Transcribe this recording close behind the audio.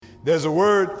There's a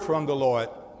word from the Lord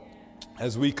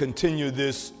as we continue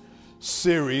this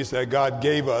series that God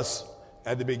gave us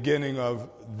at the beginning of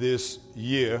this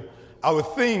year. Our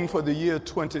theme for the year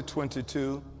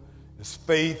 2022 is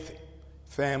faith,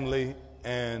 family,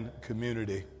 and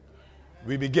community.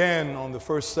 We began on the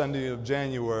first Sunday of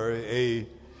January a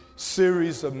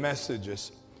series of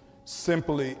messages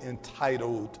simply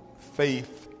entitled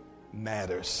Faith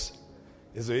Matters.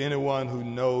 Is there anyone who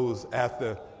knows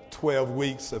after 12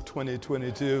 weeks of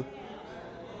 2022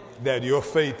 that your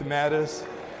faith matters?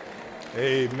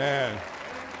 Amen.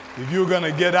 If you're going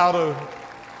to get out of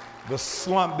the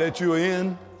slump that you're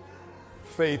in,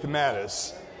 faith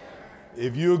matters.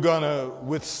 If you're going to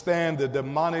withstand the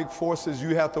demonic forces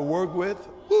you have to work with,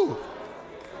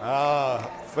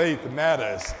 faith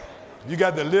matters. You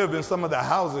got to live in some of the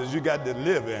houses you got to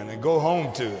live in and go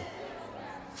home to.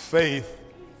 Faith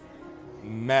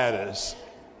matters.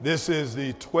 This is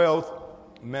the 12th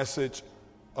message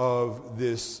of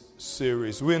this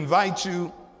series. We invite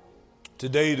you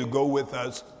today to go with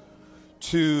us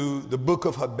to the book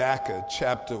of Habakkuk,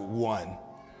 chapter 1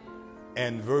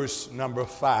 and verse number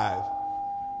 5.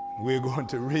 We're going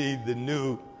to read the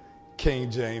New King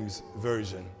James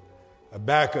Version.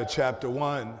 Habakkuk chapter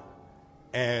 1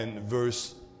 and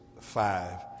verse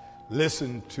 5.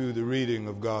 Listen to the reading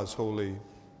of God's holy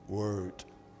word.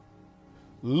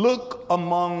 Look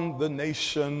among the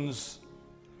nations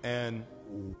and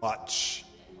watch,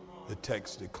 the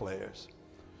text declares.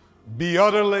 Be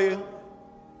utterly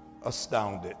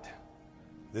astounded.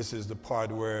 This is the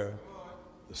part where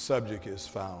the subject is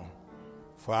found.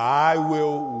 For I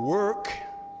will work,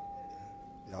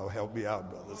 y'all help me out,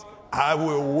 brothers. I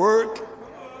will work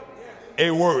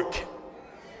a work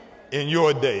in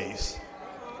your days,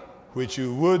 which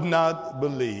you would not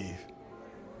believe,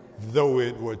 though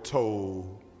it were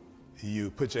told you.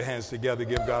 Put your hands together,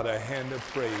 give God a hand of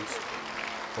praise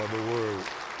for the word.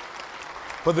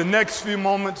 For the next few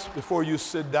moments before you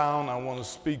sit down, I want to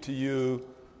speak to you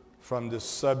from the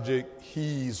subject,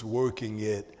 He's working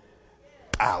it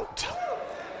out.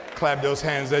 Clap those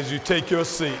hands as you take your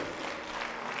seat.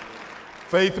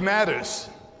 Faith matters.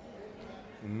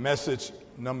 Message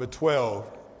number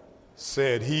 12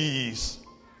 said, He's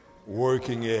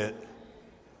working it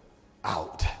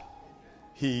out.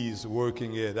 He's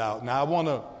working it out. Now, I want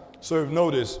to serve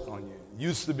notice on you. It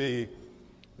used to be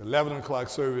the 11 o'clock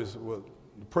service, well,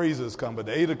 the praises come, but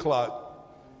the 8 o'clock,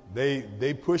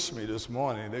 they pushed me this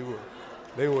morning.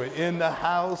 They were in the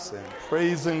house and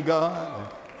praising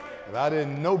God. And I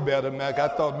didn't know better, Mac. I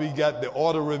thought we got the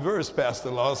order reversed, Pastor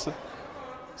Lawson.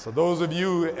 So those of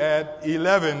you at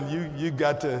 11, you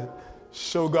got to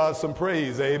show God some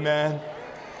praise, amen,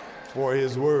 for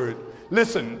His word.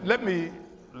 Listen, let me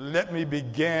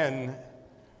begin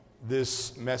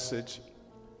this message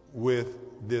with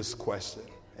this question.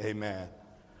 Amen.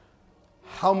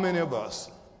 How many of us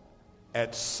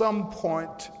at some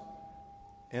point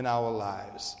in our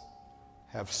lives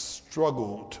have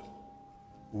struggled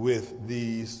with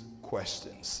these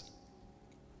questions?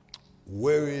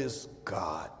 Where is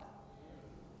God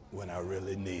when I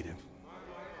really need Him?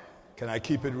 Can I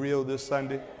keep it real this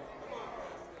Sunday?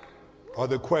 Or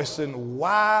the question,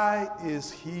 why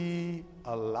is He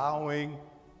allowing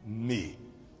me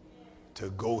to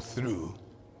go through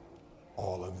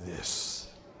all of this?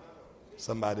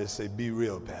 Somebody say, be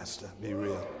real, Pastor, be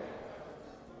real.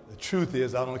 The truth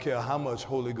is, I don't care how much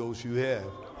Holy Ghost you have.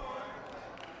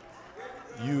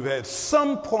 You've at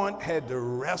some point had to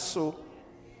wrestle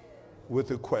with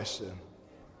the question,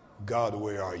 God,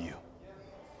 where are you?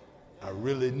 I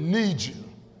really need you.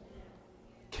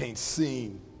 Can't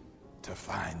seem to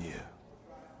find you.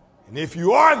 And if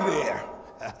you are there,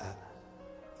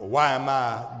 why am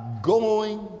I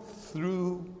going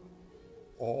through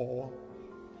all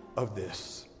of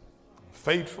this? I'm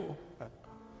faithful.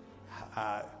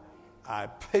 I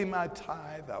pay my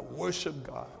tithe. I worship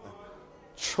God. I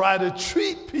try to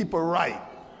treat people right.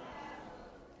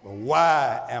 But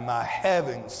why am I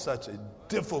having such a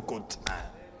difficult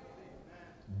time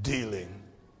dealing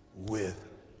with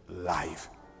life?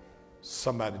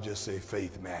 Somebody just say,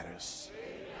 faith matters.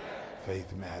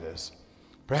 Faith matters.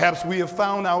 Perhaps we have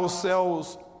found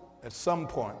ourselves at some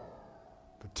point,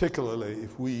 particularly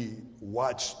if we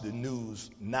watch the news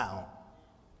now,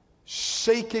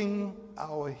 shaking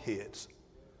our heads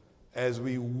as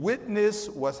we witness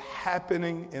what's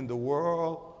happening in the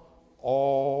world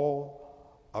all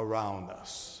around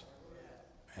us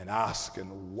and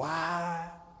asking, why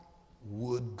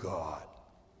would God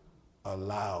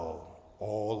allow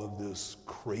all of this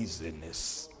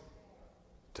craziness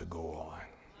to go on?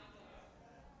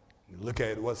 You look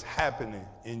at what's happening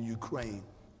in Ukraine.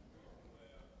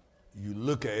 you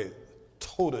look at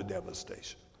total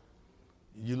devastation.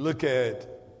 You look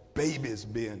at babies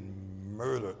being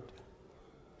murdered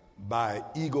by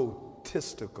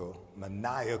egotistical,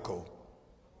 maniacal,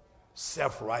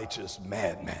 self-righteous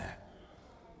madman.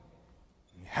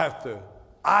 You have to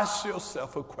ask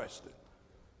yourself a question.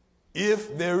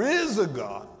 If there is a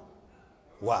God,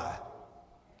 why?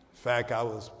 In fact, I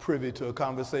was privy to a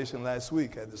conversation last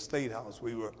week at the State House.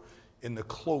 We were in the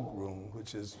cloakroom,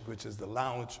 which is the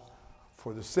lounge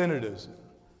for the senators.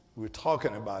 We were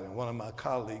talking about it, and one of my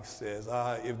colleagues says,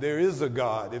 if there is a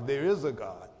God,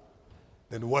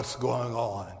 then what's going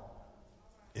on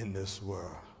in this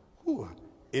world? Whew.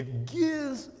 It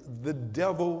gives the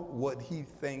devil what he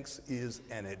thinks is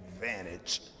an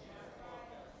advantage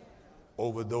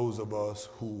over those of us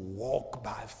who walk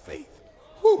by faith.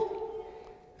 Whew.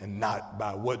 And not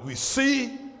by what we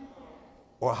see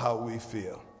or how we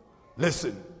feel.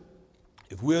 Listen,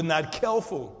 if we're not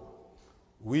careful,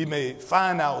 we may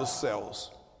find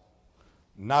ourselves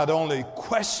not only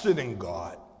questioning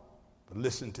God, but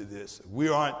listen to this. If we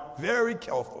aren't very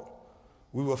careful,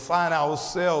 we will find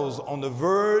ourselves on the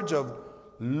verge of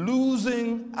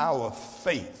losing our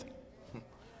faith.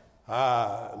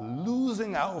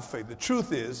 Losing our faith. The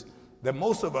truth is that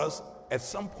most of us at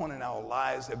some point in our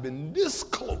lives have been this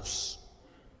close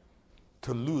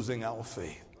to losing our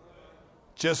faith.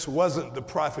 Just wasn't the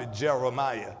prophet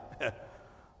Jeremiah.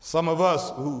 Some of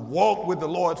us who walked with the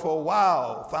Lord for a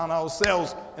while found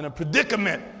ourselves in a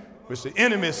predicament which the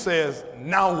enemy says,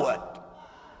 now what?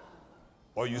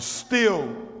 Are you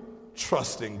still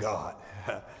trusting God?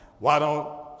 Why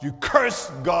don't you curse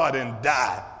God and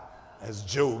die, as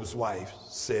Job's wife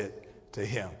said to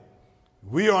him?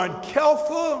 We aren't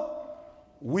careful,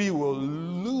 we will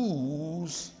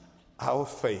lose our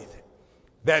faith.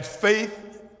 That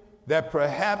faith that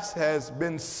perhaps has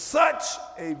been such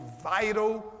a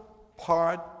vital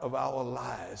part of our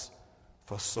lives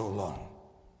for so long.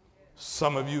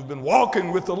 Some of you have been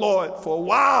walking with the Lord for a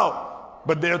while,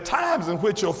 but there are times in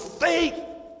which your faith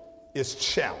is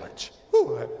challenged,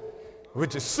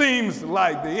 which it seems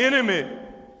like the enemy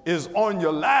is on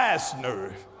your last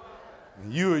nerve.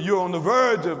 You're on the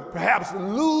verge of perhaps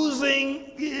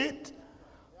losing it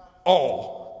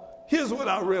all. Here's what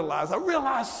I realized. I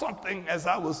realized something as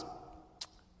I was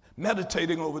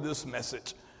meditating over this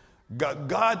message.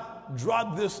 God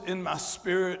dropped this in my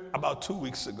spirit about 2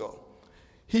 weeks ago.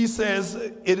 He says,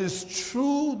 it is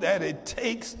true that it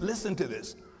takes, listen to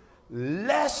this,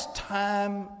 less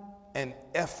time and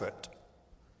effort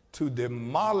to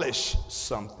demolish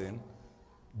something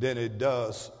than it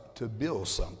does to build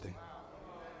something.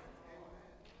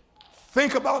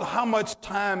 Think about how much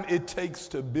time it takes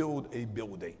to build a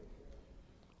building.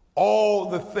 All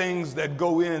the things that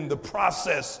go in the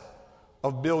process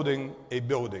of building a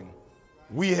building.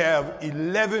 We have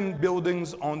 11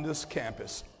 buildings on this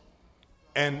campus,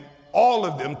 and all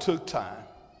of them took time.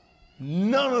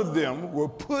 None of them were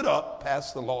put up,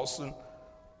 Pastor Lawson,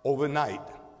 overnight.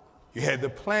 You had the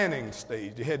planning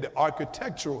stage, you had the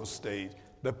architectural stage,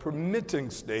 the permitting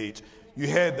stage, you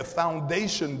had the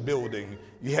foundation building,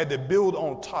 you had to build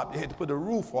on top, you had to put a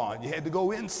roof on, you had to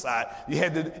go inside,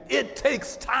 it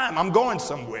takes time, I'm going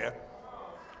somewhere,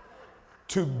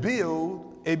 to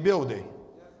build a building.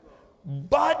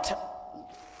 But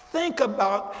think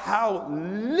about how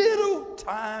little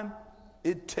time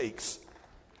it takes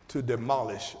to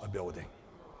demolish a building.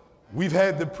 We've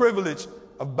had the privilege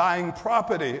of buying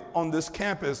property on this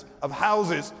campus of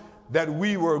houses that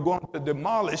we were going to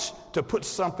demolish to put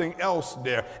something else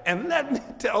there. And let me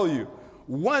tell you,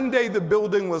 one day the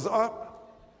building was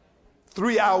up,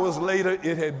 3 hours later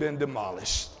it had been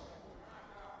demolished.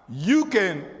 You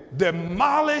can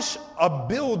demolish a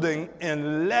building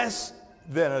in less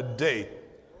than a day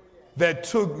that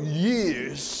took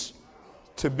years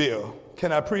to build.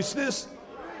 Can I preach this?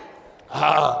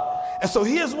 And so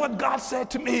here's what God said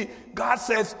to me. God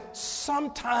says,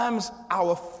 sometimes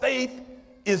our faith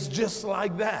is just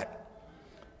like that.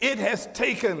 It has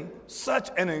taken such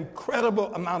an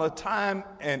incredible amount of time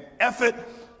and effort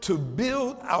to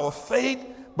build our faith,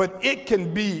 but it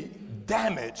can be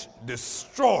damaged,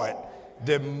 destroyed,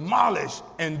 demolished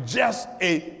in just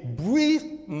a brief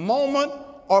moment,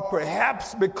 or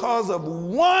perhaps because of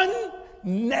one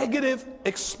negative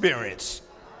experience.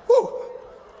 Whew,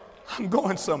 I'm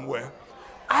going somewhere.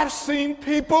 I've seen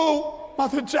people,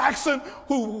 Mother Jackson,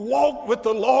 who walked with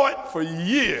the Lord for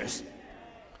years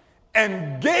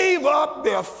and gave up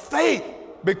their faith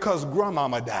because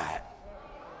grandmama died.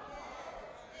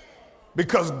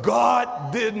 Because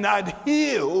God did not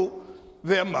heal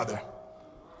their mother.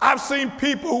 I've seen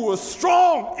people who were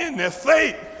strong in their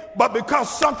faith, but because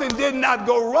something did not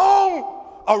go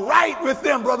wrong or right with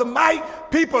them, Brother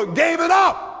Mike, people gave it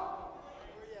up.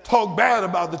 Talk bad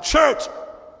about the church.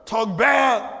 Talk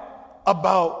bad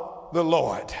about the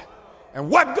Lord. And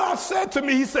what God said to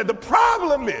me, he said, the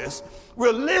problem is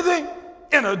we're living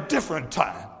in a different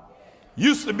time.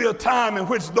 Used to be a time in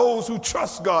which those who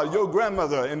trust God, your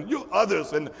grandmother and you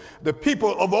others and the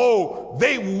people of old,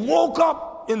 they woke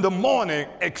up in the morning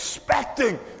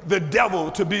expecting the devil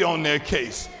to be on their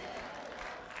case.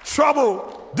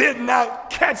 Trouble did not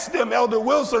catch them, Elder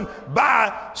Wilson,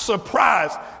 by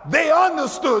surprise. They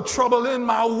understood trouble in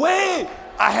my way.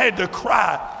 I had to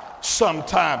cry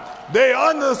sometime. They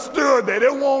understood that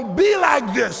it won't be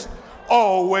like this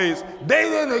always. They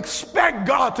didn't expect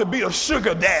God to be a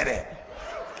sugar daddy.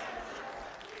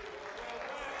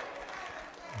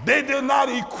 They did not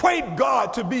equate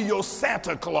God to be your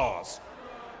Santa Claus.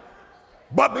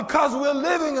 But because we're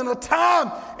living in a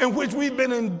time in which we've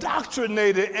been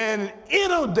indoctrinated and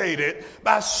inundated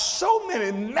by so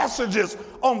many messages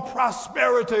on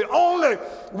prosperity only,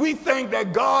 we think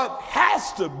that God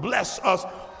has to bless us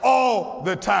all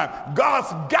the time.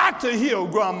 God's got to heal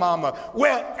grandmama.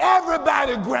 Where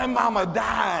everybody grandmama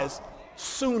dies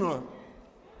sooner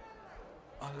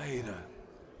or later.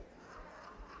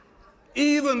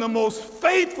 Even the most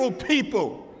faithful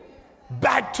people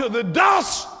back to the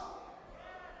dust,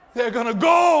 they're going to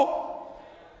go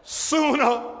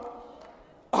sooner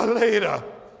or later.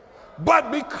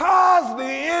 But because the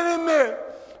enemy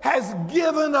has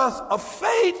given us a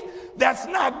faith that's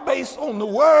not based on the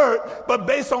word, but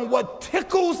based on what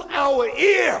tickles our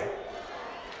ear,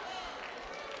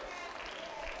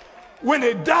 when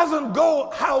it doesn't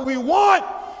go how we want,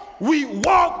 we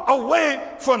walk away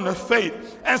from the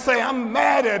faith and say, I'm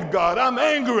mad at God. I'm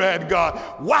angry at God.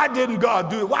 Why didn't God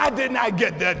do it? Why didn't I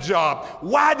get that job?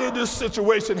 Why did this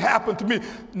situation happen to me?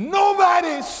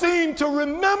 Nobody seemed to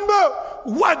remember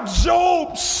what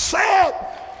Job said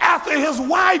after his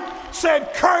wife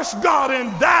said, curse God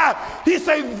and die. He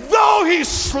said, though he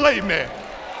slay me,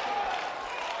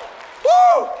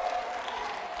 woo,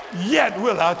 yet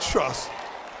will I trust.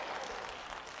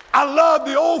 I love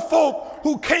the old folk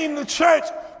who came to church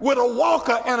with a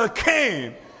walker and a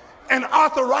cane and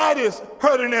arthritis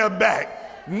hurting their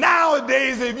back.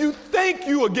 Nowadays, if you think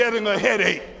you are getting a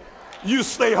headache, you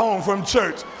stay home from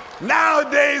church.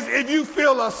 Nowadays, if you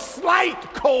feel a slight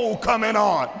cold coming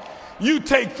on, you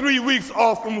take 3 weeks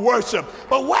off from worship.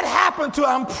 But what happened to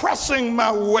I'm pressing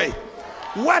my way?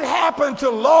 What happened to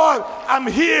Lord, I'm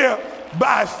here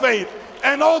by faith?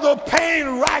 And although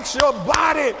pain racks your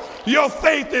body, your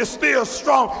faith is still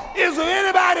strong. Is there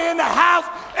anybody in the house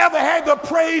ever had to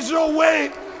praise your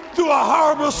way through a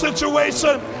horrible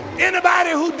situation?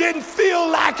 Anybody who didn't feel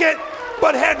like it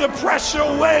but had to press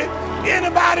your way?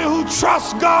 Anybody who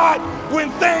trusts God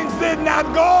when things did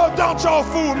not go? Don't y'all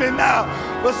fool me now.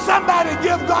 But somebody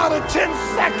give God a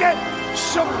 10-second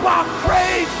Shabbat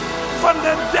praise from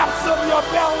the depths of your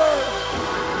belly.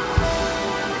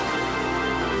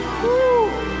 Woo.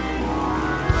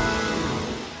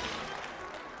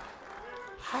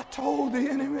 I told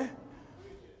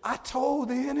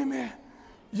the enemy,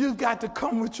 you've got to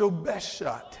come with your best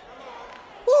shot.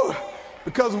 Woo.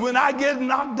 Because when I get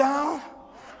knocked down,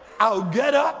 I'll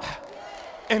get up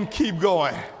and keep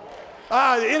going.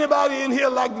 Anybody in here,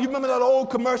 like, you remember that old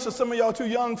commercial? Some of y'all too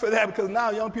young for that because now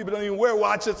young people don't even wear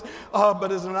watches,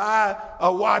 but it's an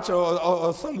watch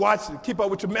or some watch to keep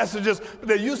up with your messages. But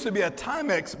there used to be a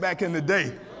Timex back in the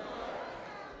day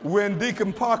when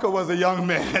Deacon Parker was a young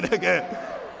man.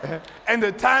 And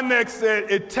the Timex said,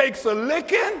 it takes a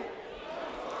licking.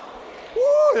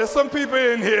 Woo, there's some people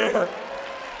in here.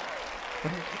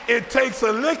 It takes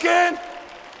a licking,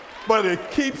 but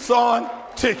it keeps on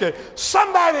ticking.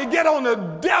 Somebody get on the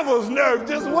devil's nerve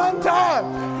just one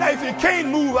time. Now, if you can't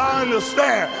move, I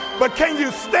understand. But can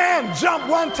you stand, jump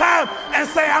one time, and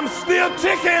say, I'm still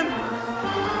ticking?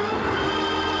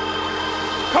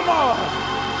 Come on.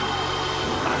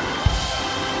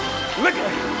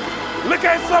 Look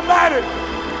at somebody.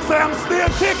 Say, I'm still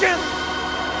ticking.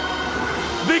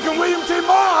 Deacon William T.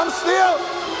 Moore,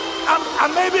 I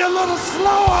may be a little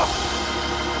slower,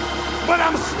 but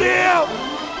I'm still.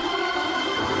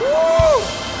 Woo!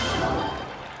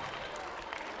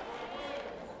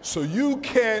 So you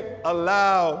can't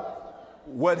allow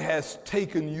what has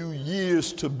taken you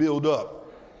years to build up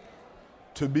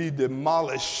to be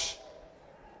demolished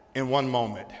in one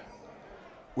moment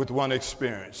with one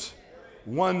experience.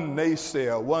 One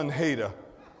naysayer, one hater,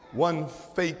 one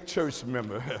fake church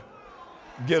member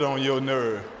get on your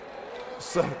nerve.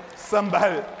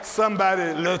 Somebody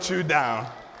let you down.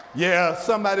 Yeah,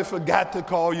 somebody forgot to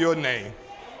call your name.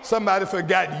 Somebody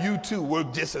forgot you too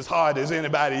work just as hard as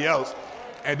anybody else,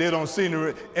 and they don't seem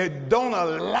to. And don't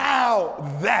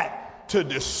allow that to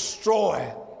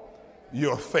destroy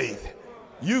your faith.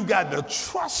 You've got to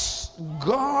trust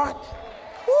God.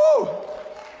 Woo!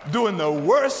 During the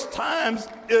worst times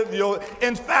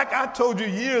in fact, I told you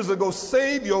years ago,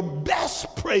 save your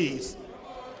best praise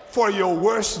for your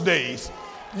worst days.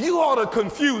 You ought to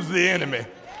confuse the enemy.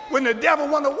 When the devil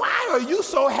wonders, why are you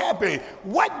so happy?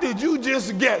 What did you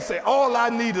just get? Say, all I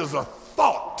need is a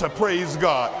thought to praise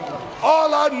God.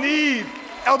 All I need,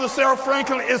 Elder Sarah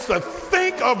Franklin, is to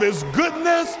think of his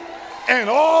goodness and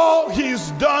all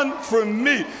he's done for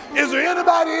me. Is there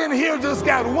anybody in here just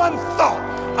got one thought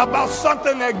about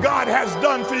something that God has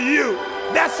done for you?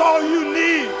 That's all you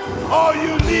need. All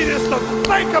you need is to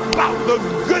think about the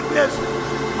goodness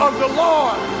of the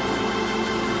Lord.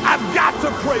 I've got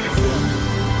to praise him.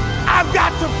 I've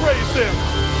got to praise him.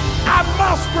 I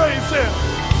must praise him.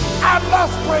 I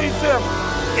must praise him.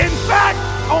 In fact,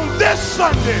 on this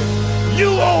Sunday, you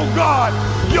owe God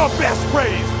your best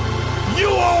praise. You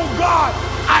owe God,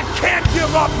 I can't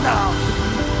give up now.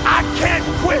 I can't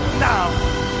quit now.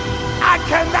 I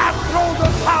cannot throw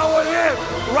the towel in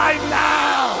right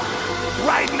now.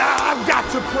 Right now, I've got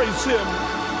to praise him.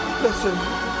 Listen.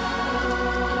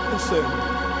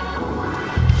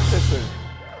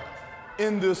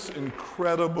 In this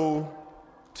incredible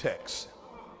text,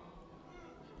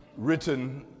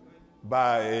 written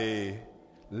by a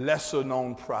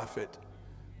lesser-known prophet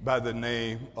by the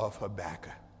name of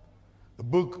Habakkuk. The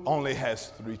book only has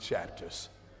 3 chapters,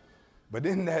 but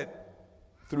in that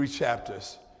 3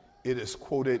 chapters, it is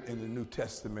quoted in the New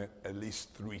Testament at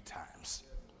least 3 times.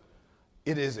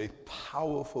 It is a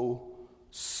powerful,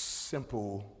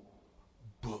 simple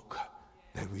book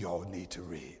that we all need to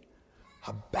read.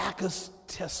 Habakkuk's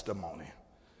testimony,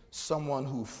 someone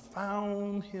who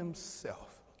found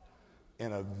himself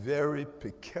in a very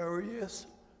precarious,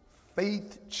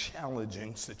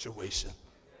 faith-challenging situation.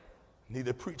 Need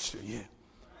to preach to you,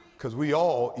 because we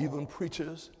all, even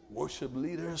preachers, worship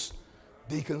leaders,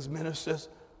 deacons, ministers,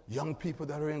 young people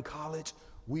that are in college,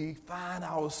 we find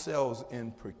ourselves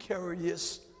in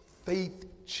precarious,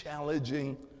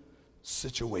 faith-challenging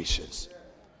situations.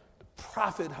 The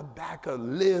prophet Habakkuk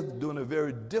lived during a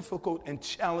very difficult and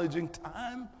challenging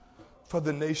time for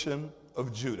the nation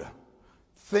of Judah.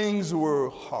 Things were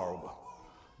horrible.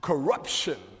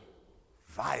 Corruption,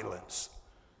 violence,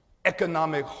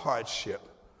 economic hardship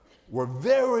were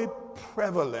very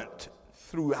prevalent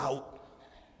throughout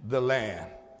the land.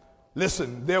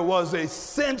 Listen, there was a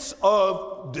sense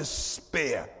of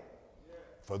despair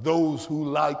for those who,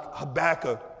 like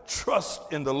Habakkuk, trust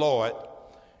in the Lord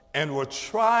and were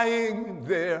trying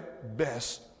their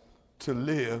best to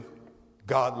live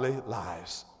godly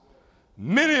lives.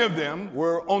 Many of them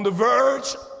were on the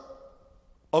verge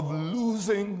of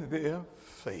losing their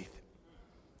faith.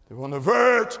 They were on the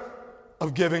verge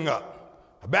of giving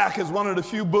up. Habakkuk is one of the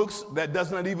few books that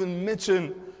does not even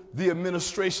mention the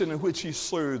administration in which he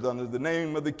served under. The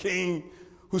name of the king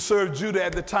who served Judah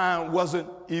at the time wasn't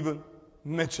even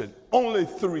mentioned. Only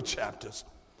 3 chapters.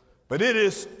 But it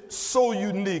is so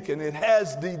unique, and it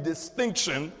has the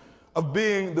distinction of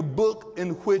being the book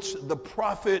in which the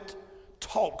prophet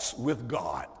talks with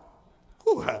God.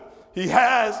 He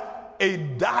has a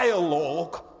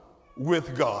dialogue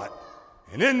with God.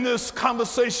 And in this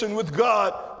conversation with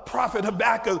God, Prophet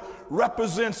Habakkuk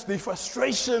represents the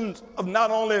frustrations of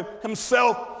not only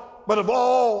himself, but of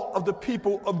all of the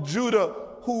people of Judah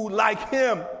who, like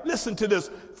him, listen to this,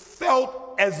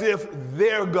 felt as if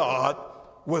their God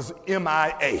was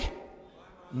MIA,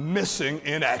 missing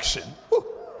in action. Whew.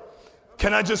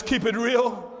 Can I just keep it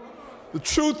real? The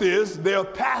truth is, there are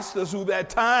pastors who that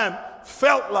time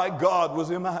felt like God was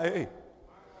MIA.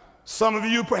 Some of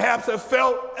you perhaps have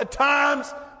felt at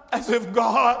times as if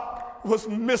God was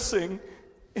missing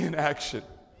in action.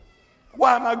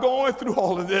 Why am I going through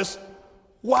all of this?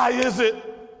 Why is it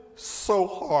so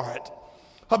hard?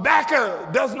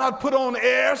 Habakkuk does not put on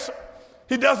airs.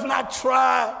 He does not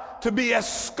try to be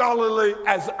as scholarly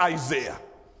as Isaiah.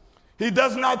 He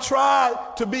does not try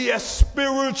to be as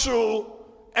spiritual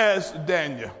as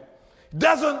Daniel. He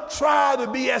doesn't try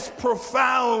to be as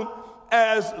profound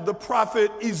as the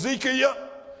prophet Ezekiel.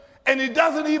 And he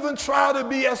doesn't even try to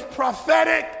be as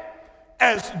prophetic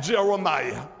as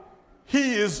Jeremiah.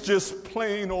 He is just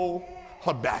plain old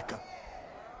Habakkuk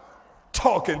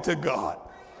talking to God.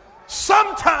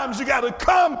 Sometimes you got to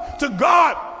come to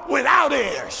God without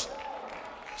airs.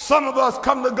 Some of us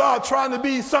come to God trying to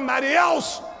be somebody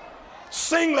else.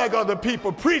 Sing like other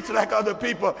people, preach like other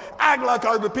people, act like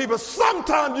other people.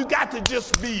 Sometimes you got to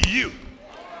just be you.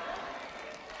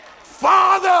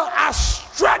 Father, I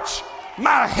stretch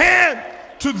my hand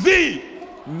to thee.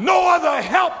 No other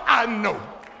help I know.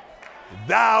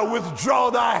 Thou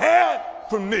withdraw thy hand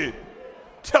from me.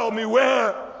 Tell me,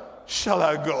 where shall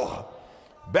I go?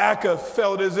 Habakkuk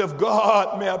felt as if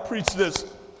God, may I preach this,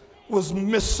 was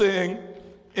missing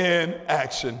in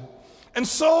action. And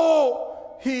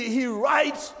so he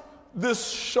writes this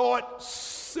short,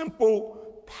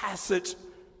 simple passage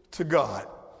to God.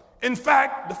 In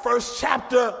fact, the first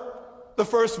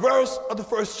verse of the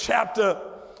first chapter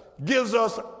gives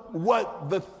us what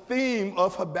the theme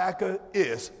of Habakkuk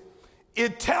is.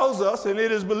 It tells us, and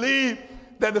it is believed,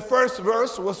 that the first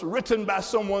verse was written by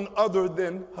someone other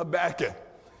than Habakkuk.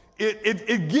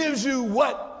 It gives you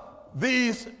what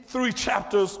these 3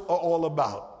 chapters are all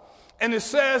about. And it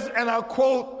says, and I'll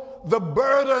quote, the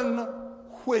burden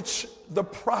which the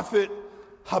prophet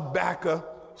Habakkuk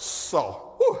saw.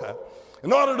 Whew.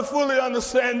 In order to fully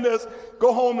understand this,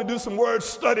 go home and do some word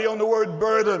study on the word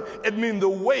burden. It means the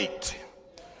weight,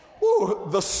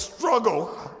 the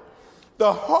struggle,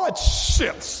 the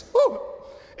hardships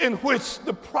in which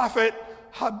the prophet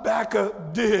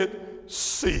Habakkuk did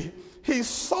see. He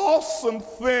saw some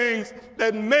things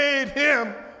that made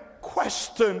him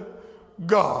question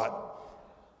God.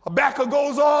 Habakkuk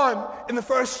goes on in the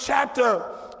first chapter,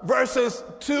 verses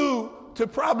 2 to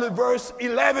probably verse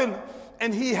 11,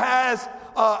 and he has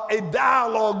a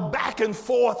dialogue back and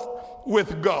forth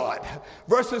with God.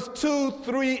 Verses 2,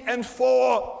 3, and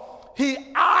 4, he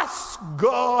asks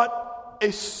God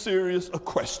a series of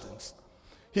questions.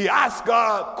 He asks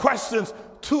God questions.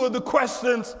 2 of the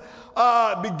questions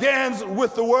begins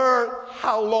with the word,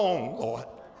 how long, Lord?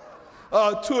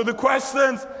 2 of the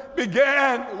questions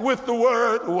began with the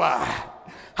word, why?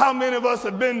 How many of us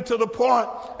have been to the point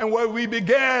and where we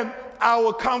began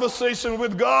our conversation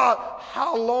with God?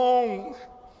 How long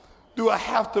do I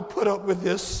have to put up with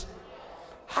this?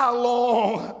 How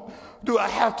long do I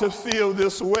have to feel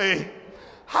this way?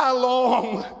 How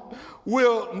long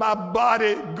will my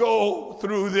body go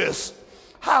through this?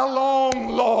 How long,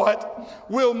 Lord,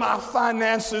 will my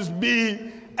finances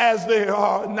be as they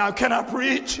are now? Can I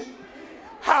preach?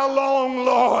 How long,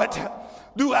 Lord,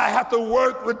 do I have to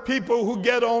work with people who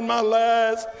get on my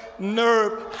last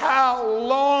nerve? How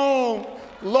long,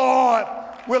 Lord,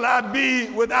 will I be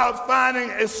without finding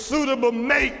a suitable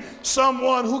mate,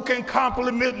 someone who can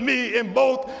complement me in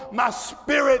both my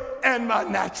spirit and my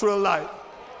natural life?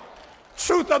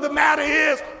 Truth of the matter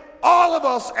is, all of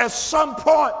us at some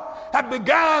point have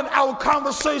begun our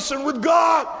conversation with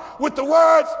God with the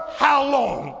words, how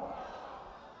long?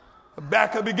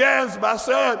 Habakkuk begins by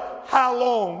saying, how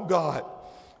long, God?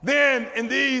 Then in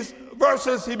these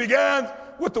verses, he begins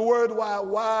with the word why.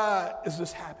 Why is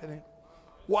this happening?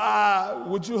 Why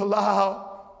would you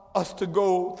allow us to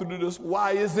go through this?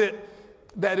 Why is it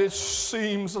that it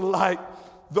seems like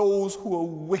those who are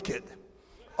wicked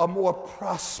are more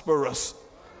prosperous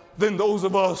than those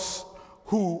of us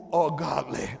who are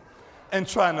godly? And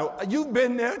trying to, you've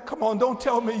been there. Come on, don't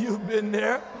tell me you've been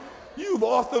there. You've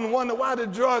often wondered why the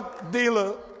drug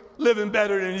dealer living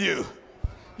better than you.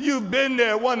 You've been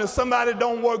there wondering somebody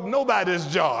don't work nobody's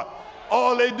job.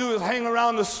 All they do is hang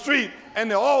around the street, and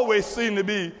they always seem to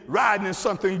be riding in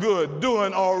something good,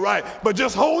 doing all right. But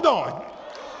just hold on.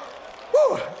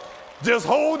 Woo. Just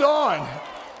hold on.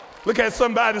 Look at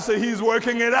somebody and say, he's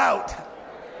working it out.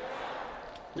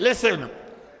 Listen.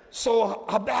 So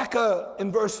Habakkuk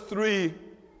in verse 3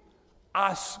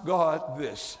 asks God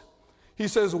this. He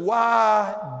says,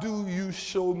 why do you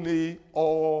show me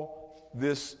all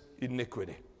this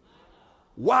iniquity?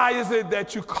 Why is it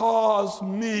that you cause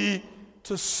me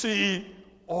to see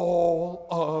all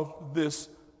of this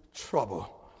trouble?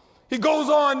 He goes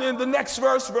on in the next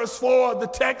verse, verse 4, the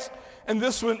text, and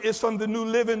this one is from the New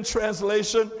Living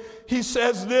Translation. He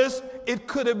says this, it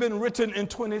could have been written in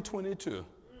 2022.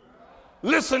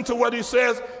 Listen to what he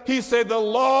says. He said, the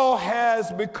law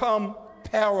has become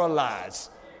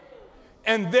paralyzed,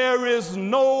 and there is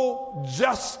no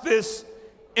justice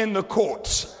in the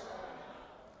courts.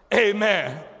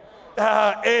 Amen.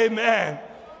 Amen.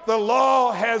 The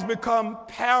law has become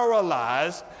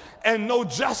paralyzed and no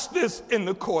justice in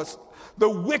the courts. The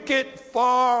wicked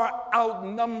far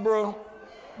outnumber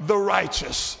the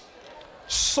righteous,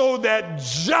 so that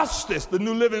justice, the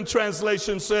New Living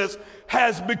Translation says,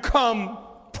 has become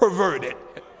perverted.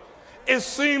 It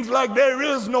seems like there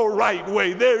is no right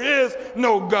way. There is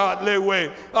no godly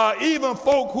way. Even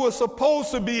folk who are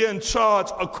supposed to be in charge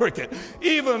are crooked.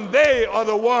 Even they are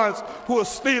the ones who are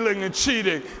stealing and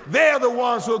cheating. They're the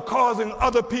ones who are causing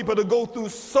other people to go through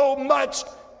so much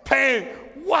pain.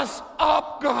 What's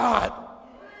up, God?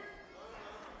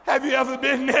 Have you ever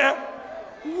been there?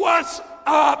 what's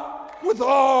up with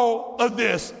all of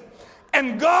this?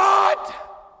 And God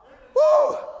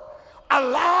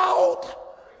allowed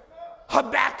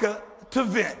Habakkuk to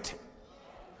vent.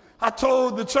 I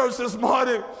told the church this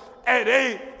morning at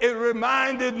 8, it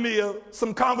reminded me of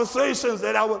some conversations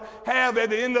that I would have at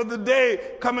the end of the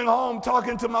day, coming home,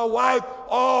 talking to my wife,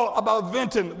 all about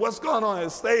venting. What's going on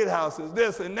at state houses,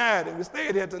 this and that. And we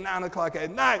stayed here till 9 o'clock at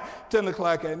night, 10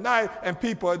 o'clock at night, and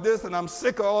people are this, and I'm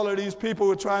sick of all of these people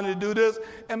who are trying to do this.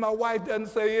 And my wife doesn't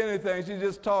say anything. She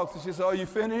just talks, and she says, "Are you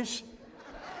finished?"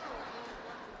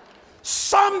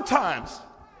 Sometimes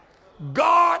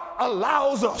God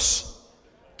allows us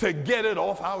to get it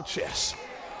off our chest.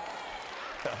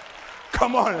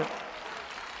 Come on.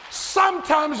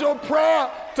 Sometimes your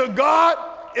prayer to God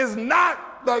is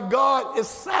not that God is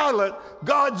silent.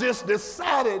 God just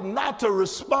decided not to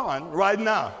respond right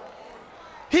now.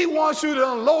 He wants you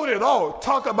to unload it all.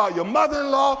 Talk about your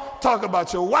mother-in-law, talk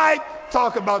about your wife,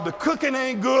 talk about the cooking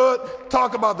ain't good,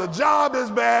 talk about the job is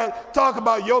bad, talk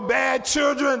about your bad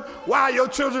children, why your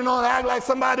children don't act like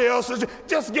somebody else's.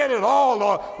 Just get it all,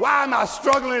 Lord. Why am I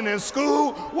struggling in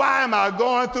school? Why am I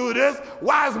going through this?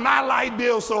 Why is my light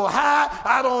bill so high?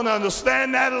 I don't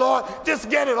understand that, Lord. Just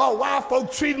get it all. Why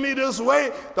folks treat me this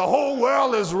way? The whole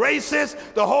world is racist.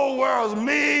 The whole world's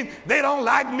mean. They don't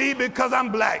like me because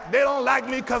I'm black. They don't like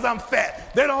me because I'm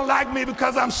fat. They don't like me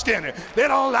because I'm skinny. They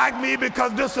don't like me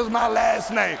because this is my last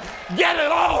name. Get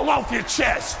it all off your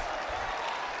chest.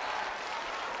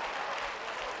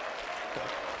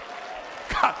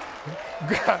 God.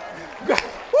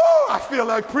 Woo, I feel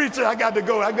like preaching. I got to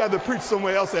go. I got to preach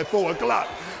somewhere else at 4 o'clock.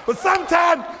 But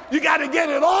sometimes you got to get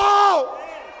it all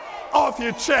off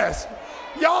your chest.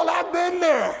 Y'all, I've been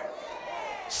there.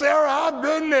 Sarah, I've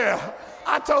been there.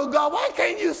 I told God, why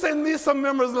can't you send me some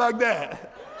members like that?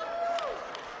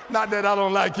 Not that I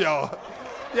don't like y'all.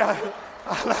 Yeah,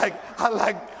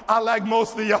 I like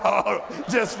most of y'all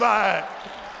just fine.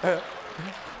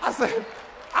 I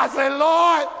say,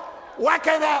 Lord, why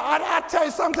can't I tell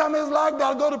you, sometimes it's like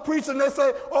that. I go to preach and they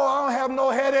say, oh, I don't have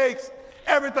no headaches.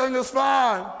 Everything is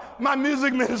fine. My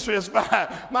music ministry is fine.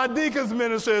 My deacons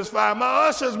ministry is fine. My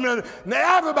ushers ministry.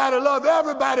 Now everybody love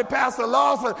everybody, Pastor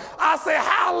Lawson. I say,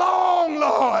 how long,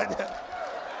 Lord?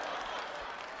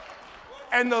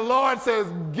 And the Lord says,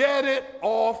 get it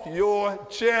off your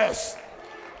chest.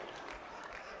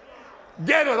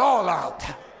 Get it all out.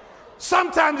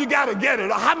 Sometimes you got to get it.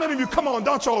 How many of you, come on,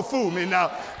 don't y'all fool me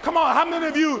now. Come on, how many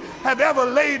of you have ever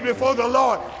laid before the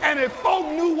Lord? And if folk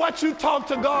knew what you talked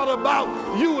to God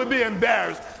about, you would be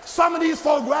embarrassed. Some of these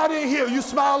folk right in here, you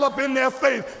smile up in their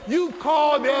face. You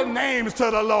call their names to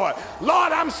the Lord.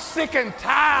 Lord, I'm sick and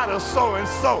tired of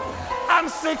so-and-so. I'm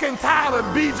sick and tired of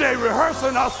BJ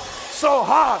rehearsing us so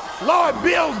hard. Lord,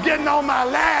 Bill's getting on my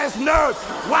last nerve.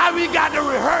 Why we got to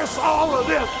rehearse all of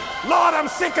this? Lord, I'm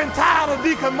sick and tired of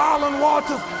Deacon Marlon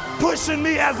Walters pushing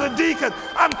me as a deacon.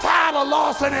 I'm tired of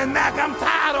Lawson and Mack. I'm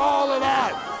tired of all of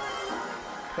that.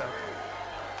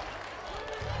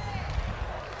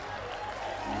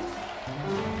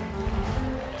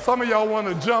 Some of y'all want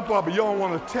to jump up, but you don't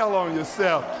want to tell on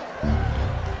yourself.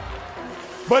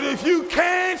 But if you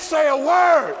can't say a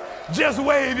word, just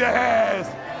wave your hands.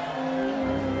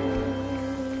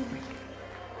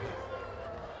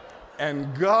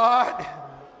 And God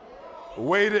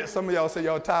waited. Some of y'all say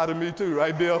y'all tired of me too,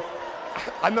 right, Bill?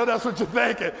 I know that's what you're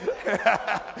thinking.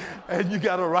 And you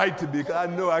got a right to be, because I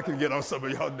know I can get on some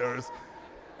of y'all nerves.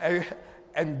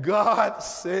 And God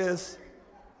says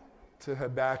to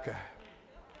Habakkuk,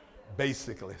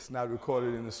 basically, it's not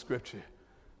recorded in the scripture,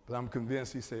 but I'm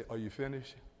convinced he said, are you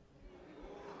finished?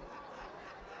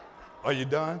 Are you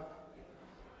done?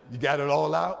 You got it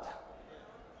all out?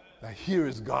 Now here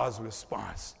is God's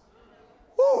response.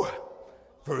 Woo!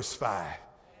 Verse 5.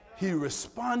 He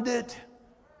responded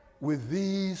with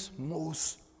these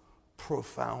most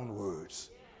profound words.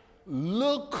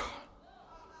 Look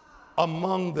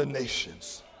among the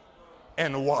nations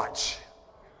and watch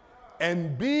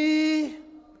and be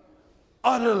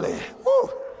utterly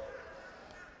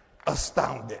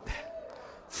astounded.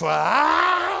 For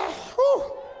I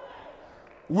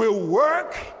will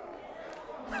work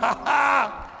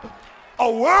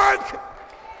a work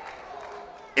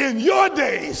in your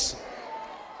days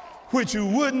which you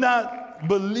would not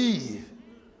believe,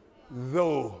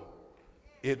 though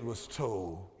it was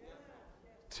told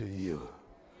to you.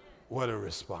 What a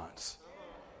response.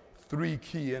 3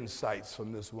 key insights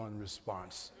from this one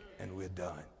response, and we're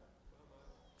done.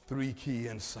 3 key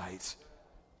insights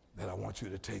that I want you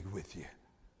to take with you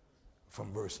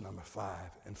from verse number 5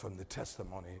 and from the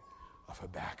testimony of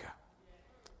Habakkuk.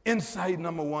 Insight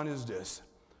number 1 is this.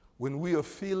 when we are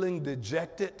feeling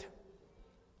dejected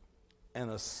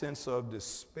and a sense of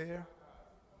despair,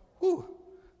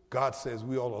 God says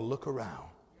we ought to look around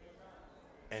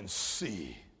and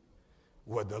see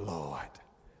what the Lord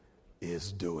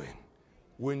is doing.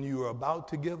 When you're about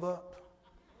to give up,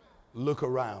 look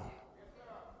around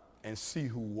and see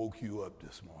who woke you up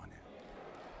this morning.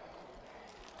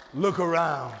 Look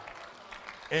around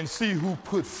and see who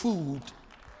put food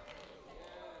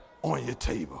on your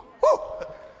table. Woo!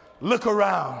 Look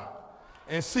around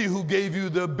and see who gave you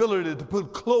the ability to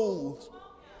put clothes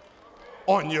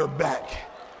on your back.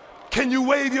 Can you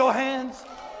wave your hands?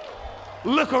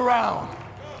 Look around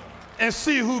and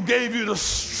see who gave you the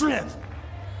strength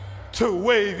to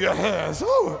wave your hands.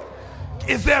 Ooh.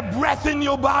 Is there breath in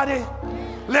your body?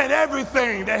 Let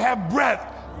everything that have breath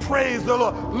praise the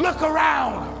Lord. Look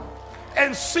around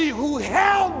and see who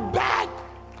held back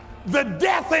the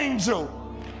death angel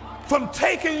from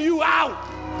taking you out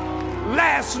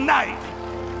last night,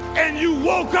 and you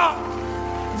woke up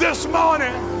this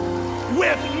morning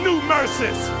with new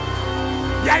mercies.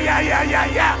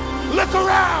 Yeah. Look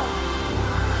around.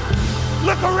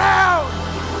 Look around.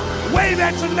 Wave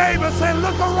at your neighbor, say,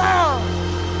 look around.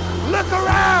 Look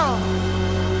around.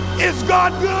 Is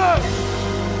God good?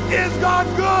 Is God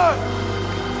good?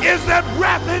 Is there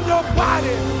breath in your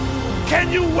body?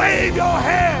 Can you wave your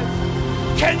hands?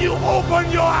 Can you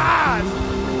open your eyes?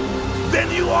 Then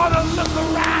you ought to look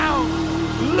around.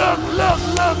 Look.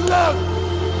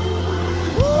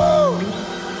 Woo!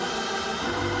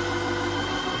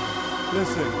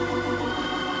 Listen.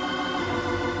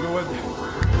 You know what?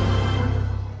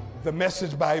 The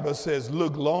Message Bible says,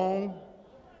 look long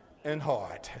and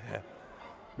hard.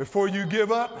 Before you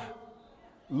give up,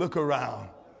 look around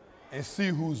and see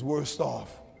who's worse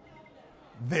off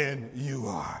than you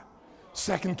are.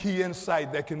 Second key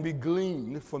insight that can be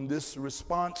gleaned from this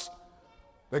response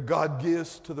that God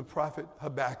gives to the prophet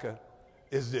Habakkuk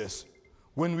is this.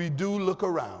 When we do look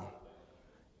around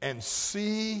and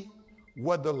see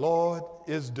what the Lord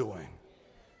is doing,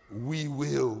 we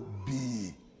will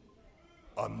be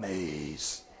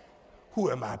amazed.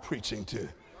 Who am I preaching to?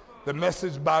 The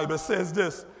Message Bible says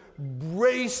this: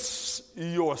 brace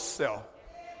yourself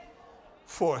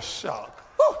for a shock.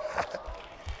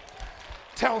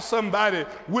 Tell somebody,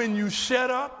 when you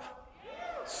shut up,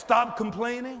 stop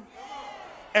complaining,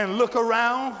 and look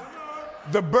around,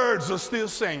 the birds are still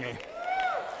singing.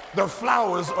 The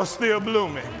flowers are still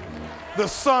blooming. The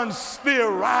sun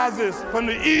still rises from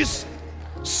the east,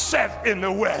 set in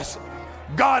the west.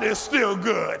 God is still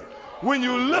good. When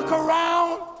you look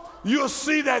around, you'll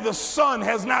see that the sun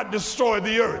has not destroyed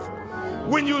the earth.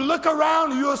 When you look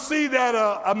around, you'll see that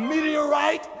a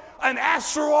meteorite, an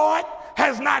asteroid,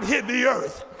 has not hit the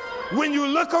earth. When you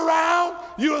look around,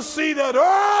 you'll see that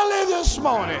early this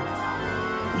morning,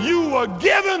 you were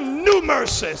given new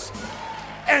mercies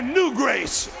and new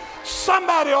grace.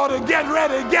 Somebody ought to get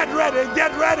ready. Look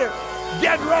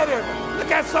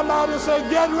at somebody and say,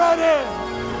 get ready.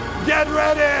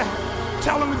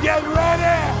 Tell them, get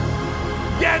ready.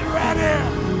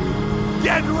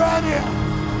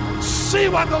 See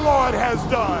what the Lord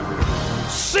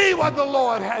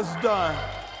has done.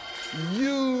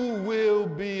 You will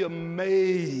be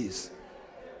amazed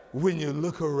when you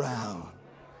look around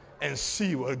and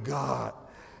see what God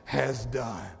has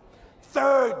done.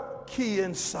 Third key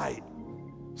insight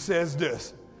says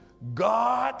this: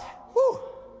 God,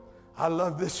 I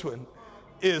love this one,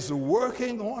 is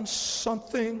working on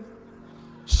something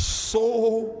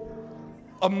so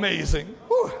amazing.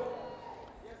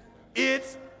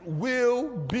 It will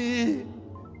be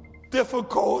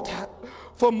difficult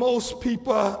for most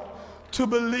people to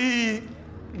believe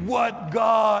what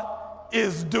God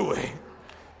is doing.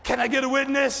 Can I get a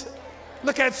witness?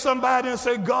 Look at somebody and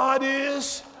say, God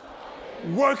is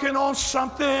working on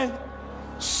something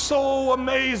so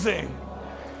amazing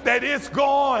that it's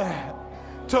going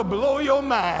to blow your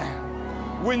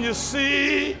mind when you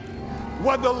see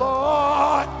what the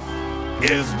Lord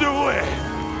is doing.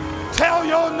 Tell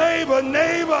your neighbor,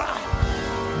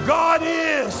 God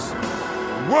is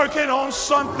working on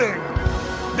something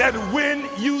that when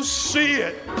you see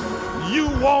it, you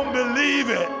won't believe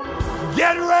it.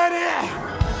 Get ready.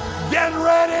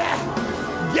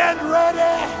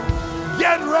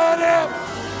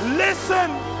 Listen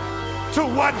to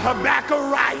what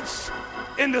Habakkuk writes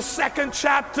in the second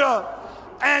chapter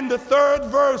and the third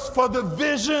verse. For the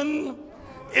vision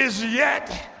is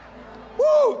yet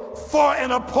for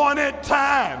an appointed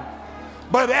time,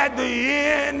 but at the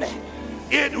end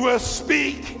it will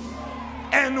speak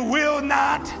and will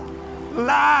not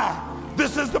lie.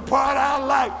 This is the part I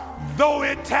like. Though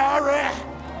it tarry,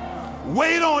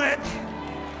 wait on it.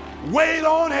 Wait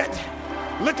on it.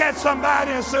 Look at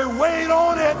somebody and say, wait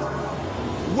on it.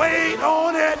 Wait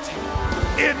on it.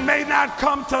 It may not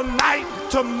come tonight,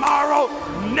 tomorrow,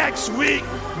 next week,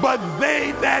 but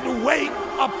they that wait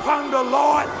upon the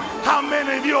Lord. How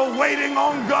many of you are waiting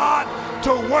on God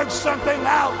to work something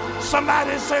out?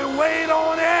 Somebody say, wait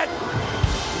on it.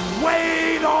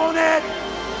 Wait on it.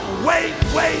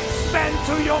 Wait, stand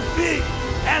to your feet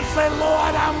and say,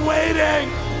 Lord, I'm waiting.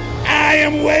 I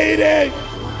am waiting.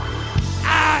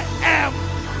 I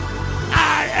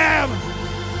am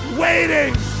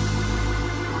waiting.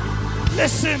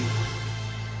 Listen,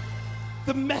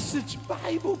 the Message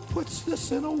Bible puts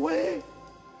this in a way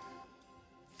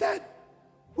that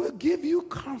will give you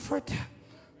comfort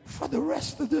for the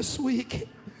rest of this week.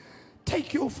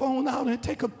 Take your phone out and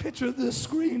take a picture of this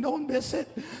screen. Don't miss it,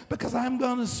 because I'm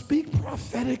going to speak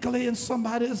prophetically in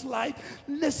somebody's life.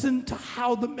 Listen to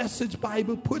how the Message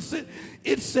Bible puts it.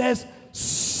 It says,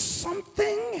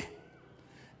 something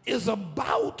is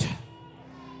about.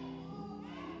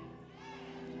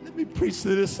 Let me preach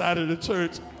to this side of the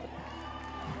church,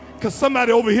 because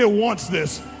somebody over here wants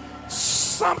this.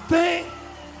 Something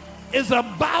is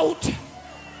about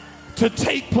to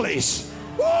take place.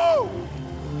 Woo!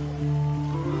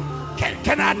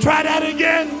 Can I try that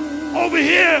again? Over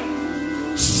here,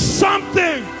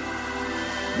 something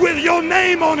with your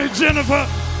name on it, Jennifer,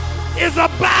 is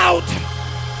about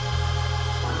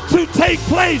to take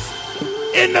place.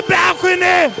 In the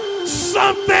balcony,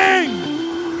 something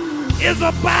is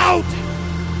about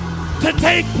to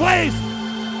take place.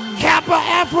 Kappa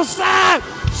Alpha Psi,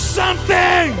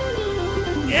 something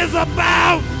is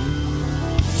about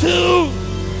to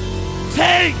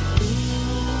take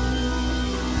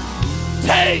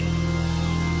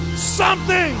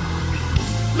something.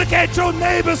 Look at your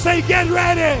neighbor, say, get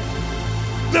ready.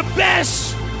 The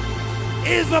best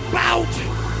is about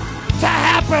to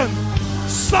happen.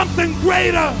 Something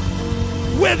greater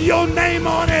with your name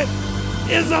on it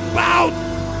is about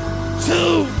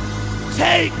to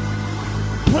take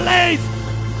place.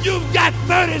 You've got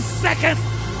 30 seconds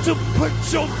to put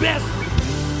your best.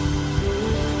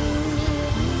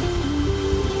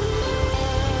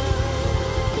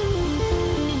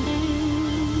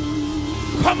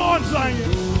 Come on,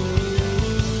 Zion.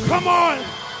 Come on.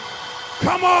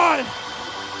 Come on.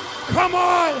 Come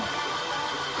on.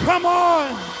 Come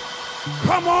on.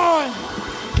 Come on.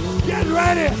 Get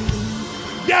ready.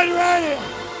 Get ready.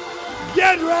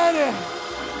 Get ready.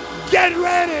 Get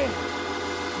ready.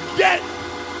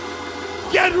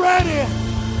 Get ready.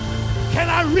 Can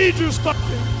I read you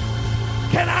something?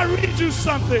 Can I read you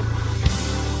something?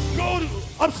 Go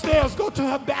upstairs, go to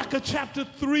Habakkuk chapter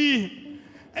 3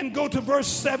 and go to verse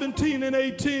 17 and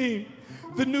 18,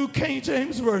 the New King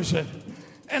James Version.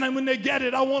 And when they get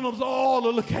it, I want us all to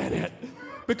look at it,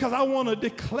 because I want to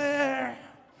declare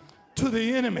to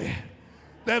the enemy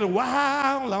that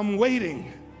while I'm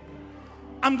waiting,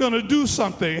 I'm going to do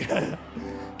something.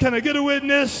 Can I get a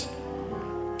witness?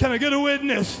 Can I get a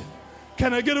witness?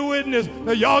 Can I get a witness?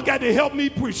 Now, y'all got to help me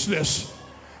preach this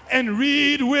and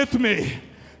read with me.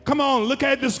 Come on, look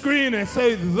at the screen and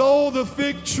say, though the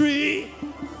fig tree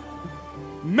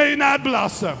may not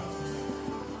blossom,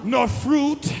 nor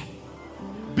fruit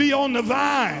be on the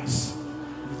vines,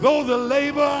 though the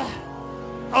labor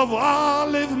of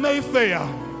olive may fail,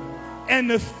 and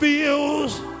the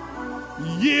fields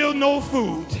yield no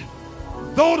food,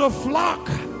 though the flock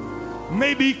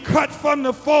may be cut from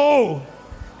the fold,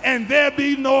 and there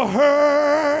be no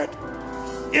herd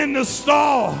in the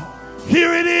stall.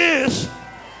 Here it is.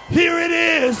 Here it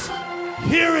is.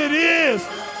 Here it is.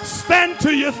 Stand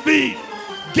to your feet.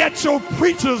 Get your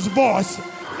preacher's voice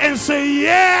and say,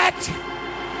 yet.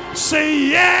 Say,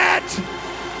 yet.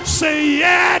 Say,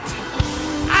 yet.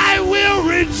 I will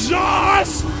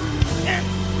rejoice. And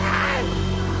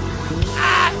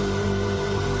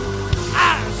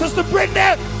Sister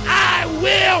Brittany, I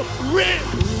will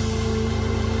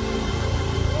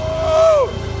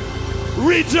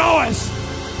rejoice.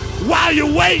 While you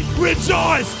wait,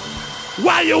 rejoice.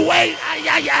 While you wait,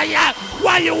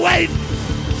 while you wait,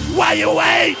 while you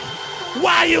wait,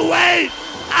 while you wait,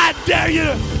 I dare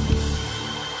you.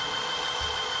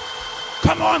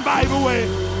 Come on, Bible way.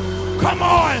 Come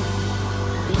on.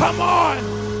 Come on.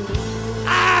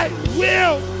 I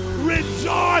will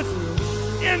rejoice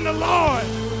in the Lord.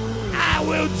 I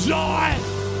will joy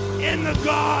in the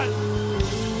God.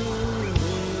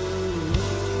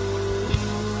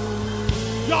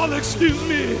 Y'all excuse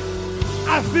me.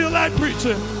 I feel like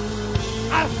preaching.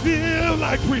 I feel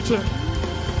like preaching.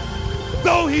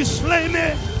 Though he slay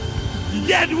me,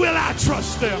 yet will I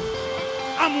trust him.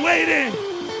 I'm waiting.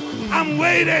 I'm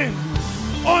waiting.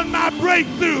 on my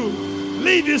breakthrough.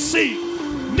 Leave your seat.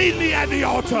 Meet me at the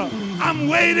altar. I'm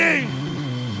waiting.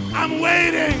 I'm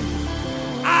waiting.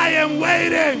 I am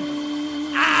waiting.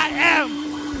 I am.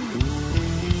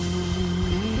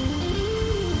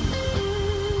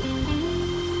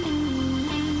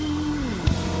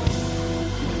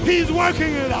 He's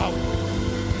working it out.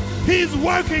 He's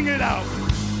working it out.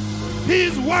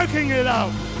 He's working it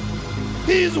out.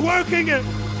 He's working it.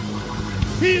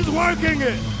 He's working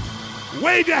it.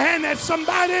 Wave your hand at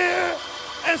somebody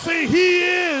and say, he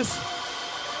is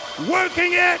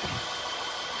working it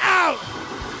out.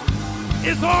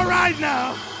 It's all right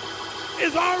now.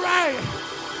 It's all right.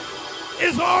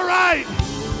 It's all right.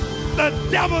 The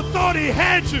devil thought he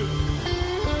had you,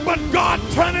 but God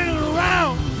turning it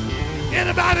around.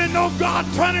 Anybody know God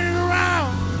turning it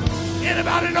around?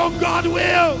 Anybody know God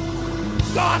will?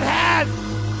 God has.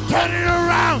 Turn it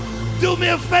around. Do me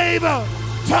a favor.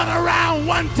 Turn around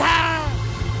one time.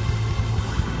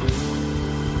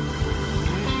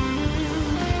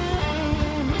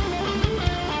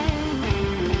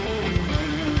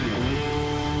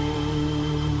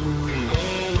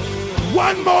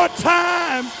 One more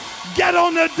time. Get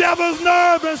on the devil's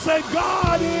nerve and say,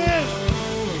 God is.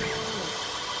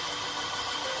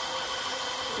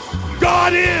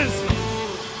 God is.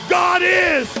 God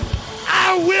is.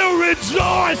 I will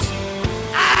rejoice.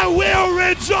 I will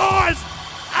rejoice.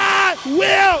 I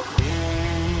will.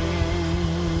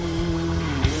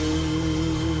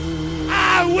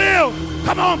 I will.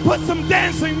 Come on, put some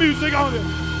dancing music on it.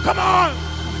 Come on.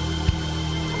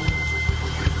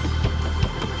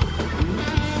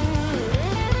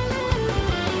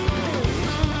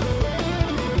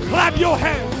 Clap your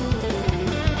hands.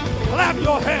 Clap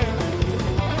your hands.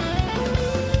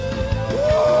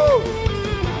 Woo!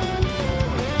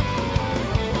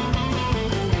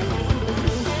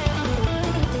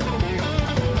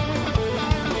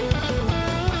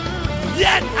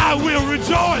 Yet I will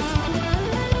rejoice.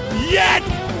 Yet.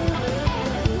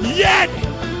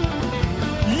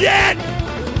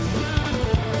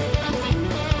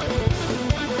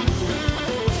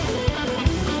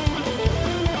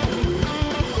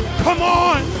 Come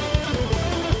on.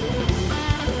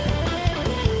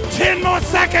 10 more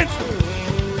seconds.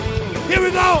 Here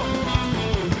we go.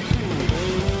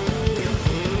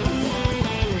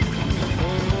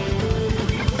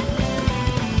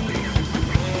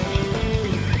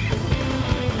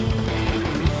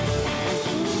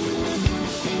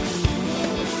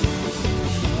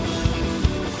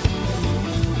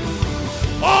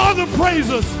 All the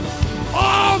praisers,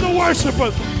 all the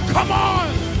worshipers, come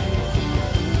on.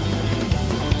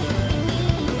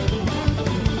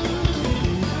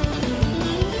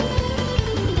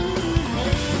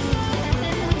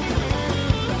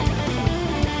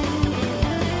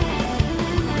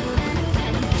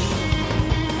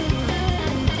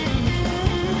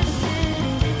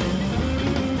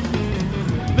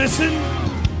 Listen,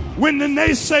 when the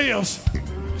naysayers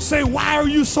say, why are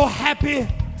you so happy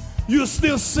you're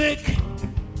still sick?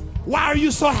 Why are you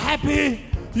so happy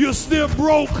you're still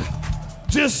broke?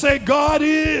 Just say, God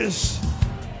is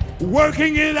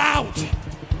working it out.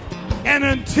 And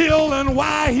until and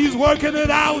why he's working it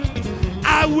out,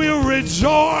 I will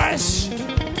rejoice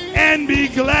and be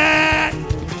glad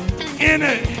in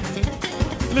it.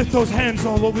 Lift those hands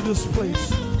all over this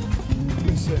place.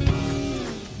 Listen.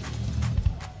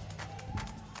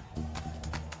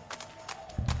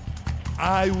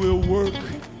 I will work.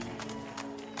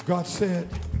 God said,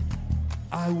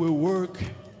 I will work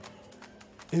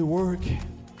a work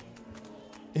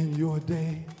in your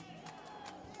day.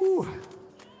 Ooh,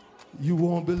 you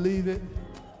won't believe it.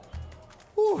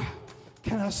 Ooh,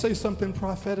 can I say something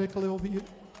prophetically over you?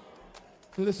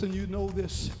 Listen, you know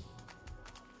this.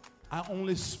 I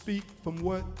only speak from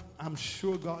what I'm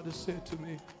sure God has said to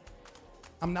me.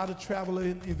 I'm not a traveler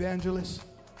and evangelist.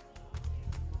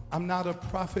 I'm not a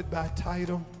prophet by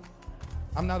title.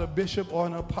 I'm not a bishop or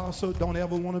an apostle. Don't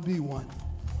ever want to be one.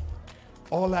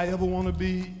 All I ever want to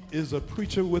be is a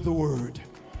preacher with the word.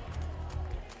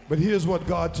 But here's what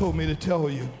God told me to tell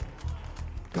you.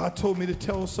 God told me to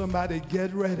tell somebody,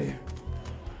 get ready.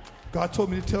 God told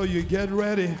me to tell you, get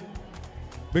ready,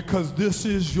 because this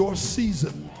is your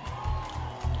season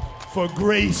for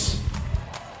grace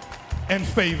and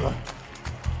favor.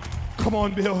 Come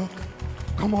on, Bill.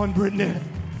 Come on, Brittany.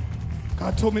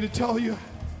 God told me to tell you,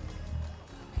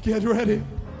 get ready.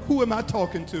 Who am I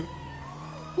talking to?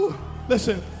 Whew.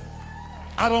 Listen,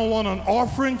 I don't want an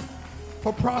offering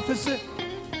for prophecy.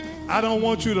 I don't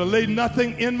want you to lay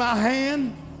nothing in my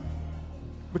hand,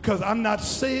 because I'm not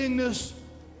saying this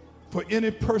for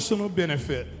any personal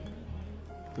benefit.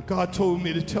 But God told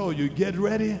me to tell you, get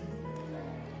ready,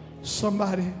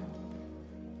 Somebody,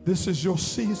 this is your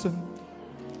season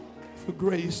for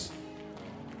grace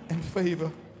and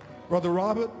favor. Brother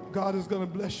Robert, God is going to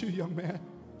bless you, young man.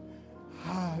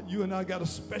 You and I got a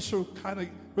special kind of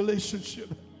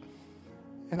relationship.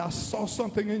 And I saw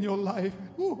something in your life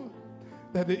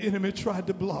that the enemy tried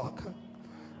to block.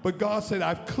 But God said,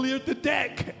 I've cleared the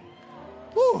deck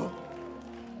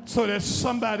so that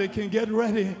somebody can get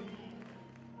ready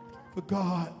for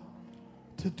God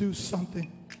to do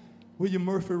something. William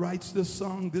Murphy writes this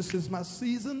song, this is my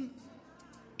season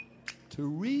to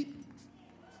reap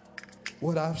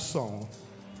what I've sown.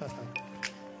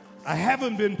 I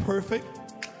haven't been perfect,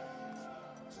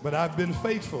 but I've been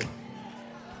faithful.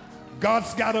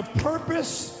 God's got a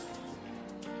purpose,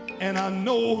 and I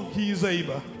know he's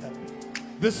able.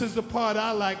 This is the part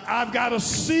I like. I've got a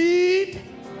seed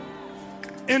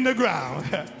in the ground.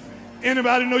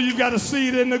 Anybody know you've got a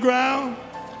seed in the ground?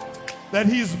 That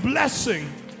he's blessing.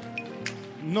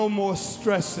 No more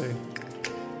stressing.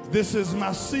 This is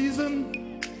my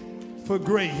season for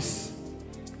grace,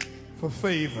 for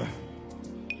favor.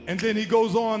 And then he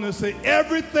goes on to say,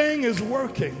 everything is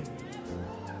working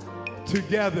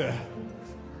together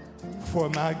for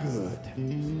my good.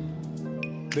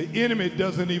 The enemy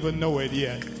doesn't even know it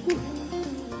yet,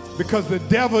 because the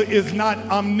devil is not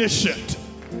omniscient.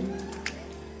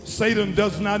 Satan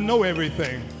does not know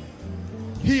everything.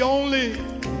 He only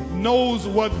knows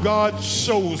what God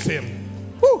shows him.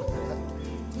 Whew.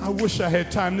 I wish I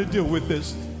had time to deal with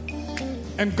this.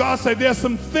 And God said, there's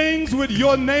some things with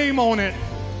your name on it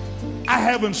I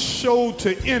haven't showed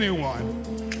to anyone.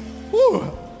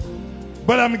 Whew.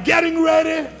 But I'm getting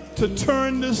ready to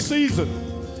turn this season.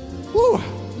 Whew.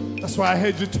 That's why I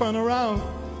had you turn around.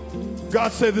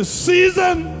 God said the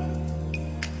season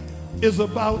is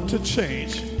about to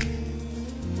change.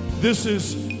 This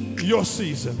is your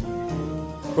season.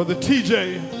 Brother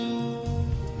TJ,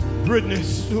 Brittany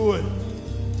Stewart,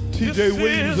 TJ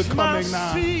Williams are coming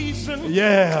now. Season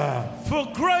for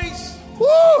grace.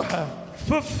 Woo.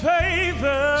 For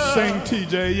favor. Sing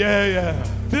TJ, yeah.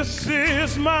 This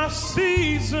is my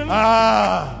season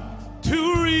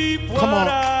to reap what come on.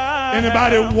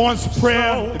 Anybody wants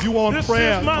prayer? If you want this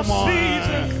prayer, is my come on.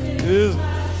 Season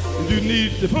if you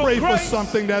need to pray for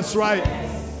something, that's right.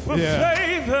 For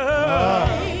favor.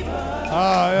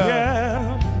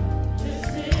 Yeah. This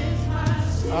is my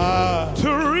season to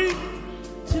reap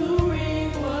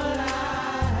what I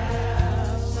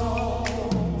have sown.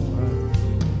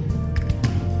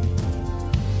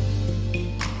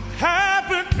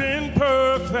 Haven't been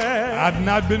perfect. I've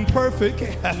not been perfect,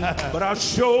 but I've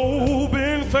sure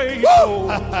been faithful.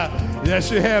 Yes,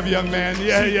 you have, young man.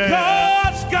 Yeah.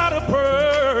 God's got a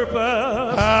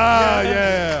purpose.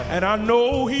 Yeah. And I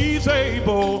know he's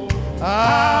able.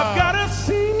 I've got a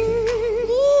seed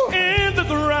in the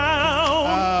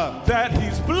ground that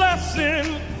he's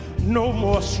blessing. No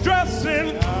more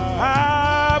stressing.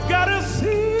 I've got a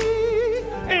seed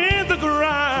in the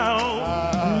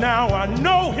ground. Now I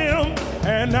know him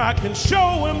and I can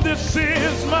show him this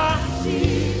is my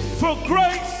seed for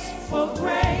grace, for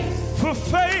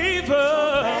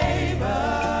favor.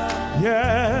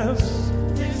 Yes.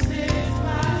 This is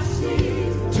my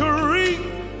seed to reap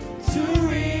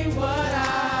what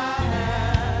I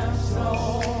have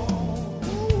sown.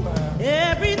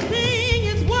 Everything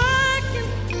is working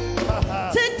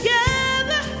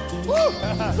together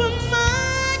for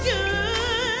my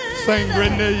good. Sing,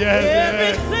 Brittany, yes.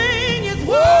 Everything is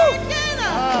working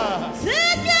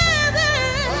together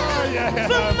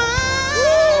for my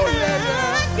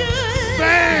good.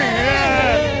 Sing,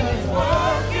 yeah.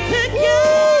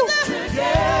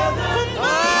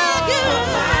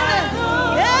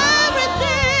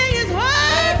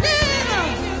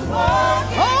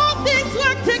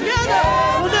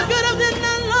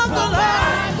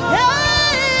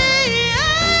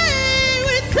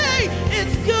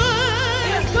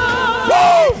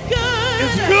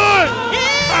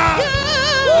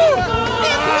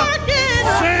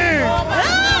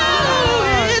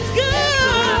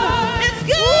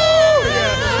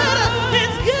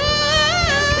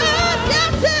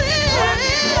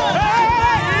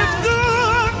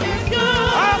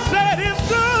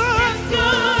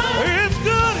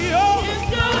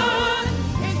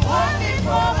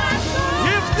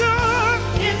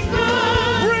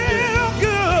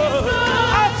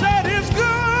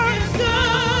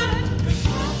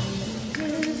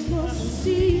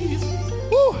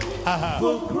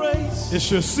 For grace,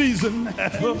 it's your season.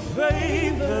 For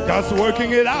favor, God's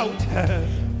working it out.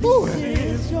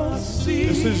 This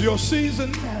is your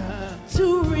season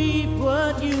to reap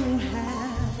what you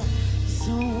have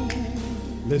sown.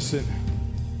 Listen,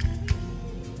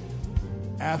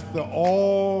 After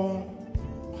all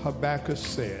Habakkuk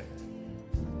said,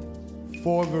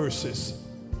 4 verses,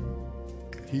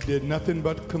 he did nothing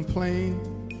but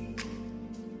complain.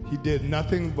 He did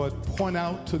nothing but point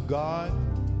out to God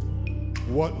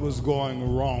what was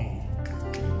going wrong.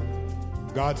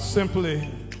 God simply,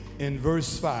 in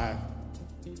verse 5,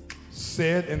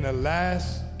 said in the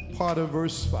last part of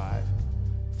verse 5,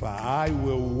 for I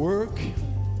will work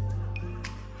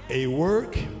a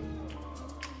work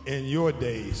in your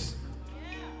days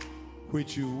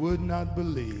which you would not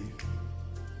believe,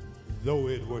 though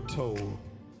it were told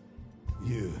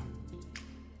you.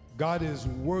 God is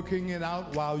working it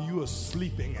out while you are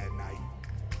sleeping at night.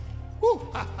 Woo,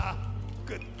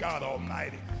 good God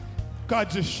Almighty.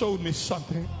 God just showed me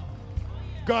something.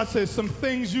 God says some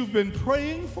things you've been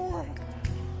praying for.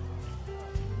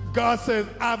 God says,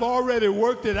 I've already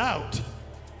worked it out.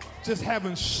 Just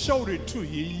haven't showed it to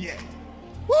you yet.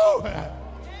 Woo!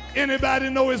 Anybody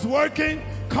know it's working?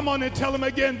 Come on and tell them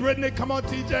again, Brittany. Come on,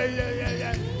 TJ.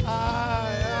 Yeah.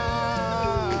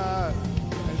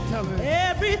 And tell them.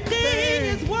 Everything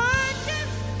is working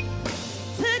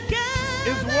together.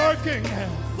 It's working.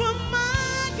 For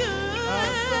my good.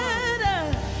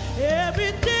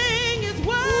 Everything is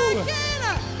working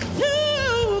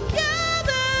together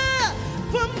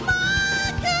for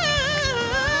my good.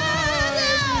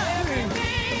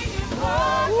 Everything is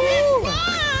working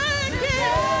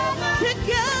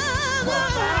together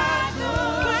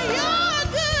for your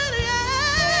good.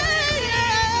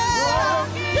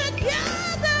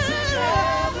 Together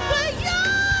for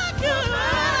your good.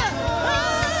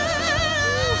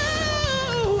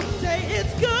 Say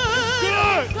it's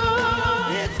good.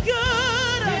 It's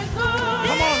good.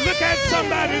 Come on, look at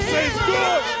somebody and say it's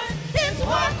good. It's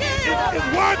working. It's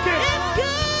working. It's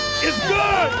good. It's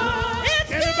good.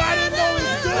 It's Anybody good. know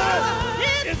it's good?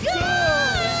 It's good.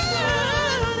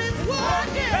 It's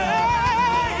working.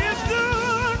 Hey, it's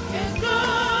good. It's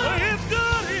good. It's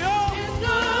good, yo. It's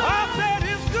good. I said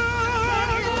it's good.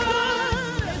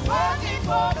 It's working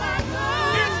for my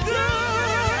good. It's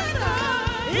good.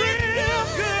 Real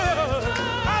good.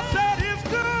 I said it's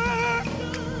good.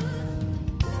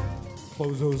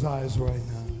 Close those eyes right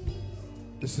now.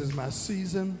 This is my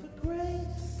season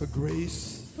for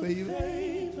grace, favor.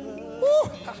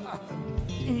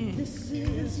 This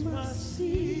is my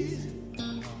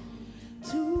season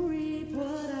to reap what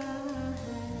I have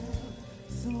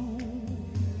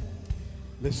sown.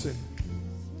 Listen,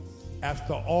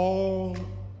 after all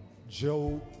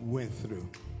Job went through,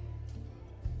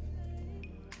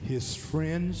 his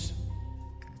friends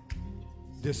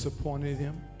disappointed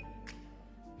him.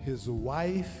 His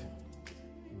wife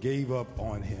gave up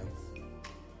on him.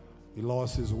 He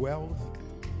lost his wealth,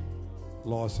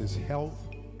 lost his health.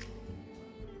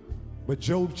 But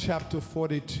Job chapter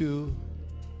 42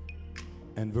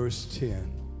 and verse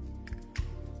 10.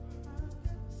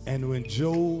 And when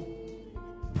Job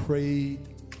prayed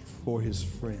for his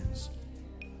friends,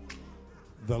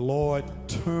 the Lord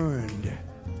turned.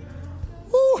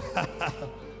 Woo.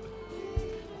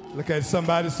 Look at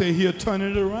somebody, say, he'll turn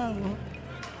it around.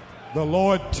 The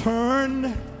Lord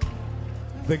turned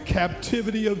the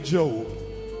captivity of Job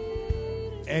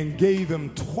and gave him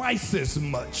twice as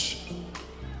much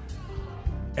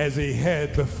as he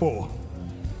had before.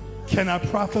 Can I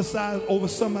prophesy over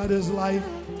somebody's life?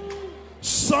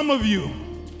 Some of you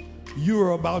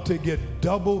are about to get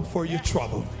double for your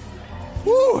trouble.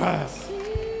 Woo.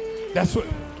 That's what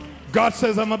God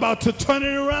says. I'm about to turn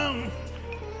it around.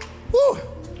 Woo.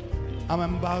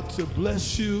 I'm about to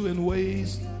bless you in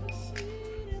ways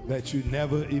that you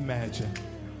never imagined.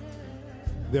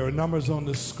 There are numbers on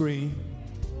the screen.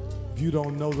 If you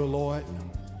don't know the Lord,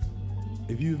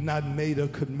 if you've not made a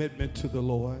commitment to the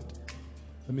Lord,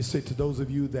 let me say to those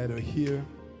of you that are here,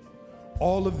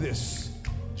 all of this,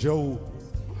 Job,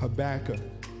 Habakkuk,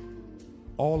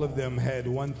 all of them had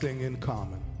one thing in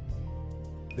common.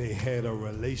 They had a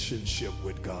relationship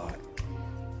with God.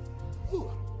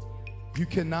 You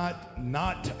cannot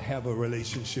not have a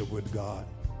relationship with God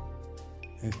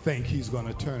and think he's going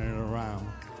to turn it around.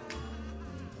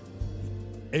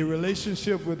 A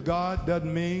relationship with God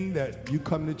doesn't mean that you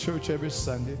come to church every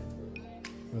Sunday.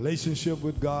 Relationship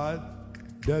with God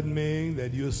doesn't mean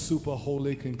that you're super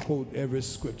holy, can quote every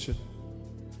scripture.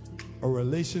 A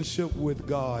relationship with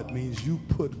God means you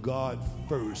put God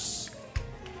first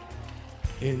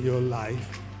in your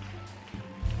life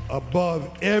above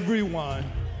everyone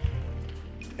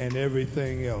and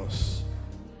everything else,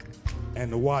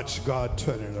 and watch God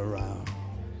turn it around.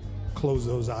 Close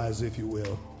those eyes if you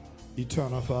will.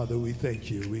 Eternal Father, we thank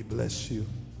you. We bless you.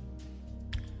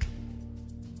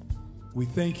 We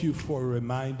thank you for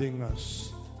reminding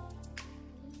us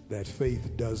that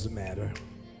faith does matter.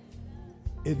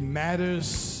 It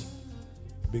matters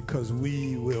because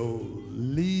we will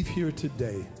leave here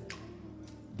today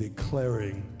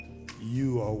declaring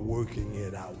you are working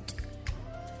it out.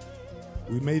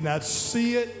 We may not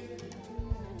see it.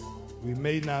 We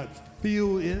may not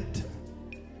feel it.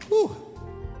 Whew.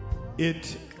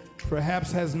 It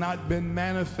perhaps has not been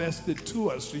manifested to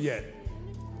us yet.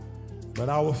 But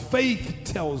our faith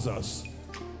tells us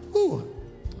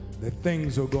that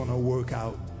things are going to work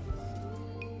out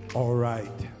all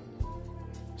right.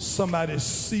 Somebody's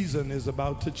season is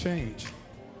about to change.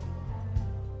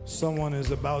 Someone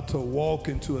is about to walk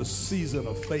into a season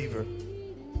of favor,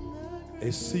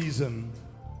 a season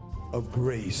of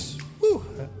grace. Whew.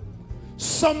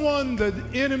 Someone the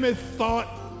enemy thought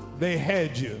they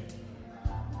had you.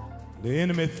 The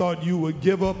enemy thought you would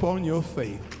give up on your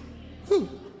faith. Whew.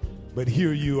 But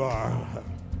here you are,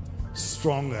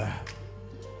 stronger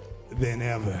than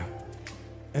ever.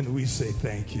 And we say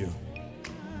thank you.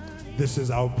 This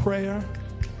is our prayer.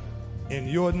 In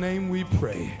your name we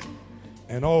pray.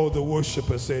 And all the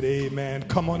worshipers said amen.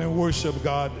 Come on and worship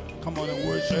God. Come on and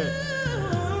worship.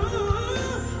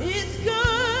 It's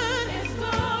good. It's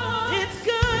good. It's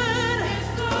good.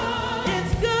 It's good.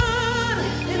 It's good.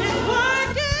 And it's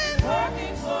working.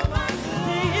 Working for my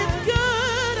good. It's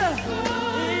good.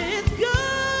 It's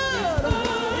good.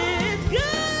 It's good. It's good.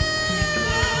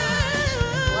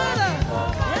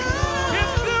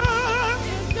 It's good. It's good. It's good.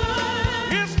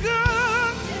 It's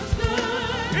good.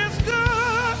 It's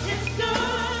good. It's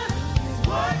good. It's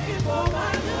working for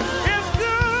my good. It's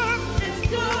good. It's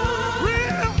good.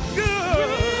 Real good.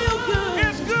 Real good.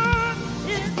 It's good.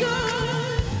 It's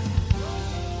good.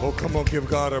 Oh, come on, give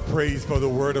God a praise for the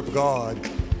word of God.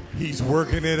 He's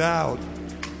working it out.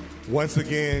 Once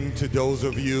again, to those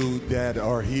of you that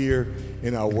are here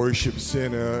in our worship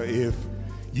center, if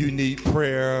you need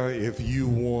prayer, if you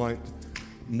want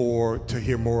more to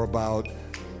hear more about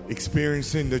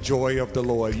experiencing the joy of the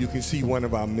Lord, you can see one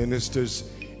of our ministers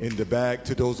in the back.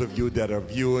 To those of you that are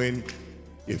viewing,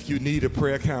 if you need a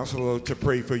prayer counselor to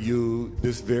pray for you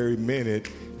this very minute,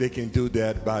 they can do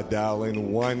that by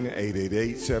dialing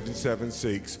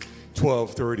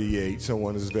 1-888-776-1238.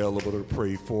 Someone is available to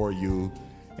pray for you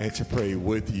and to pray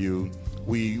with you.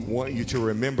 We want you to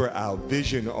remember our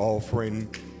vision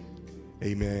offering.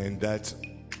 Amen. That's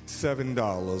 $7,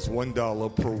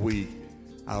 $1 per week.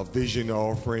 Our vision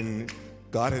offering.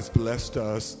 God has blessed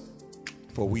us,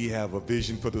 for we have a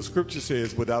vision. For the scripture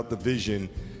says, without the vision,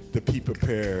 the people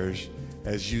perish.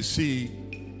 As you see,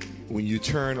 when you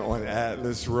turn on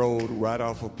Atlas Road, right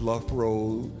off of Bluff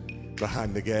Road,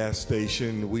 behind the gas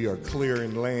station, we are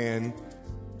clearing land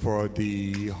for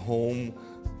the home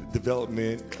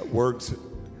development works,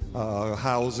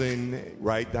 housing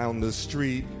right down the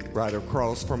street, right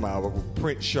across from our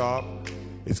print shop.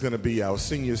 It's going to be our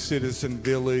senior citizen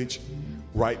village.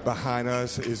 Right behind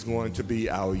us is going to be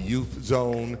our youth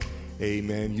zone.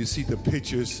 Amen. You see the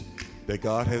pictures that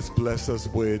God has blessed us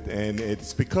with, and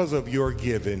it's because of your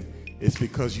giving. It's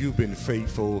because you've been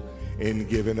faithful in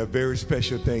giving. A very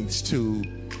special thanks to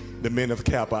the men of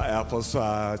Kappa Alpha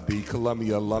Psi, the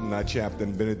Columbia Alumni Chapter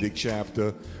and Benedict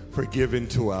Chapter, for giving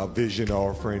to our vision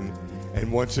offering.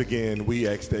 And once again, we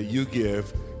ask that you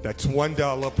give. That's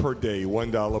 $1 per day,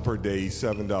 $1 per day,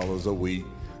 $7 a week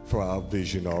for our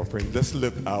vision offering. Let's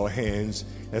lift our hands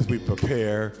as we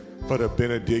prepare for the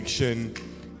benediction.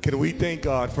 Can we thank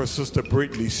God for Sister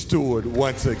Brittany Stewart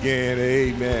once again?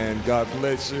 Amen. God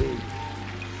bless you.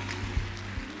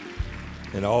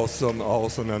 An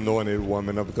awesome anointed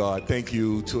woman of God. Thank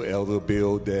you to Elder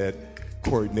Bill that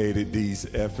coordinated these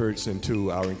efforts, and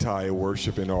to our entire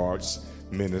worship and arts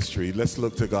ministry. Let's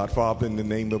look to God. Father, in the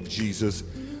name of Jesus,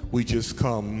 we just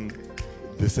come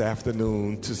this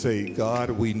afternoon to say,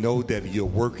 God, we know that you're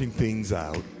working things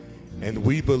out, and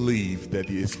we believe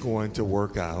that it's going to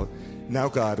work out. Now,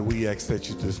 God, we ask that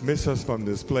you dismiss us from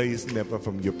this place, never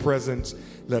from your presence.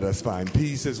 Let us find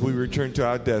peace as we return to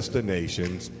our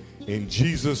destinations. In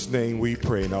Jesus' name we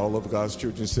pray, and all of God's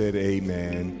children said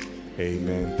amen.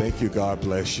 Amen. Thank you. God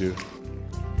bless you.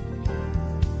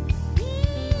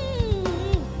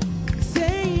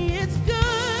 Say it's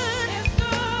good. It's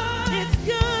good. It's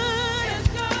good.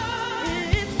 It's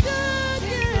good. It's good.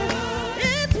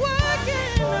 It's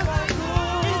working.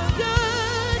 It's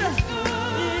good. It's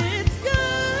good. It's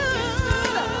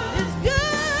good. It's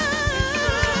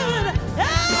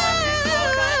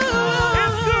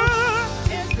good.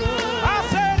 It's good. I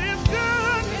said it's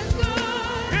good. It's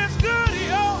good. It's good,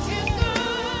 yo. It's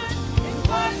good. It's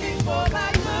working for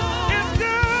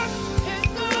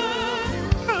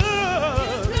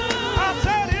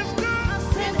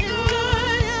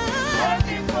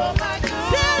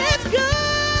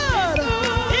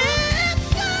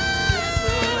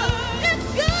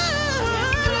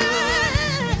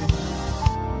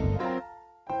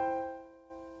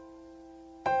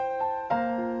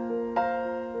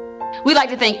We'd like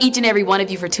to thank each and every one of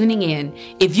you for tuning in.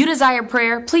 If you desire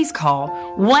prayer, please call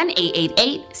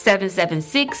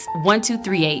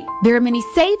 1-888-776-1238. There are many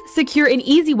safe, secure, and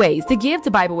easy ways to give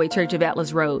to Bible Way Church of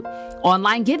Atlas Road.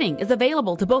 Online giving is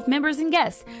available to both members and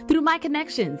guests through My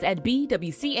Connections at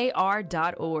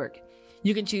bwcar.org.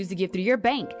 You can choose to give through your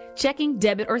bank, checking,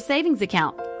 debit, or savings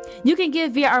account. You can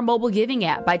give via our mobile giving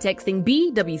app by texting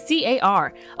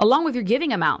BWCAR along with your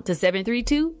giving amount to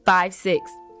 73256.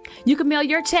 You can mail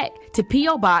your check to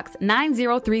P.O. Box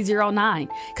 90309,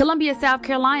 Columbia, South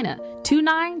Carolina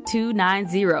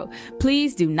 29290.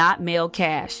 Please do not mail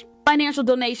cash. Financial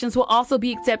donations will also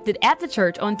be accepted at the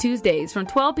church on Tuesdays from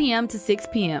 12 p.m. to 6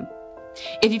 p.m.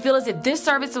 If you feel as if this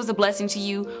service was a blessing to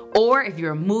you, or if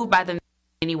you're moved by the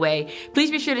anyway,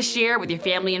 please be sure to share it with your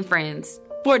family and friends.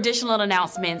 For additional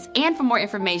announcements and for more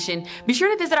information, be sure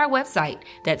to visit our website.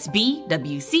 That's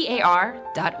bwcar.org.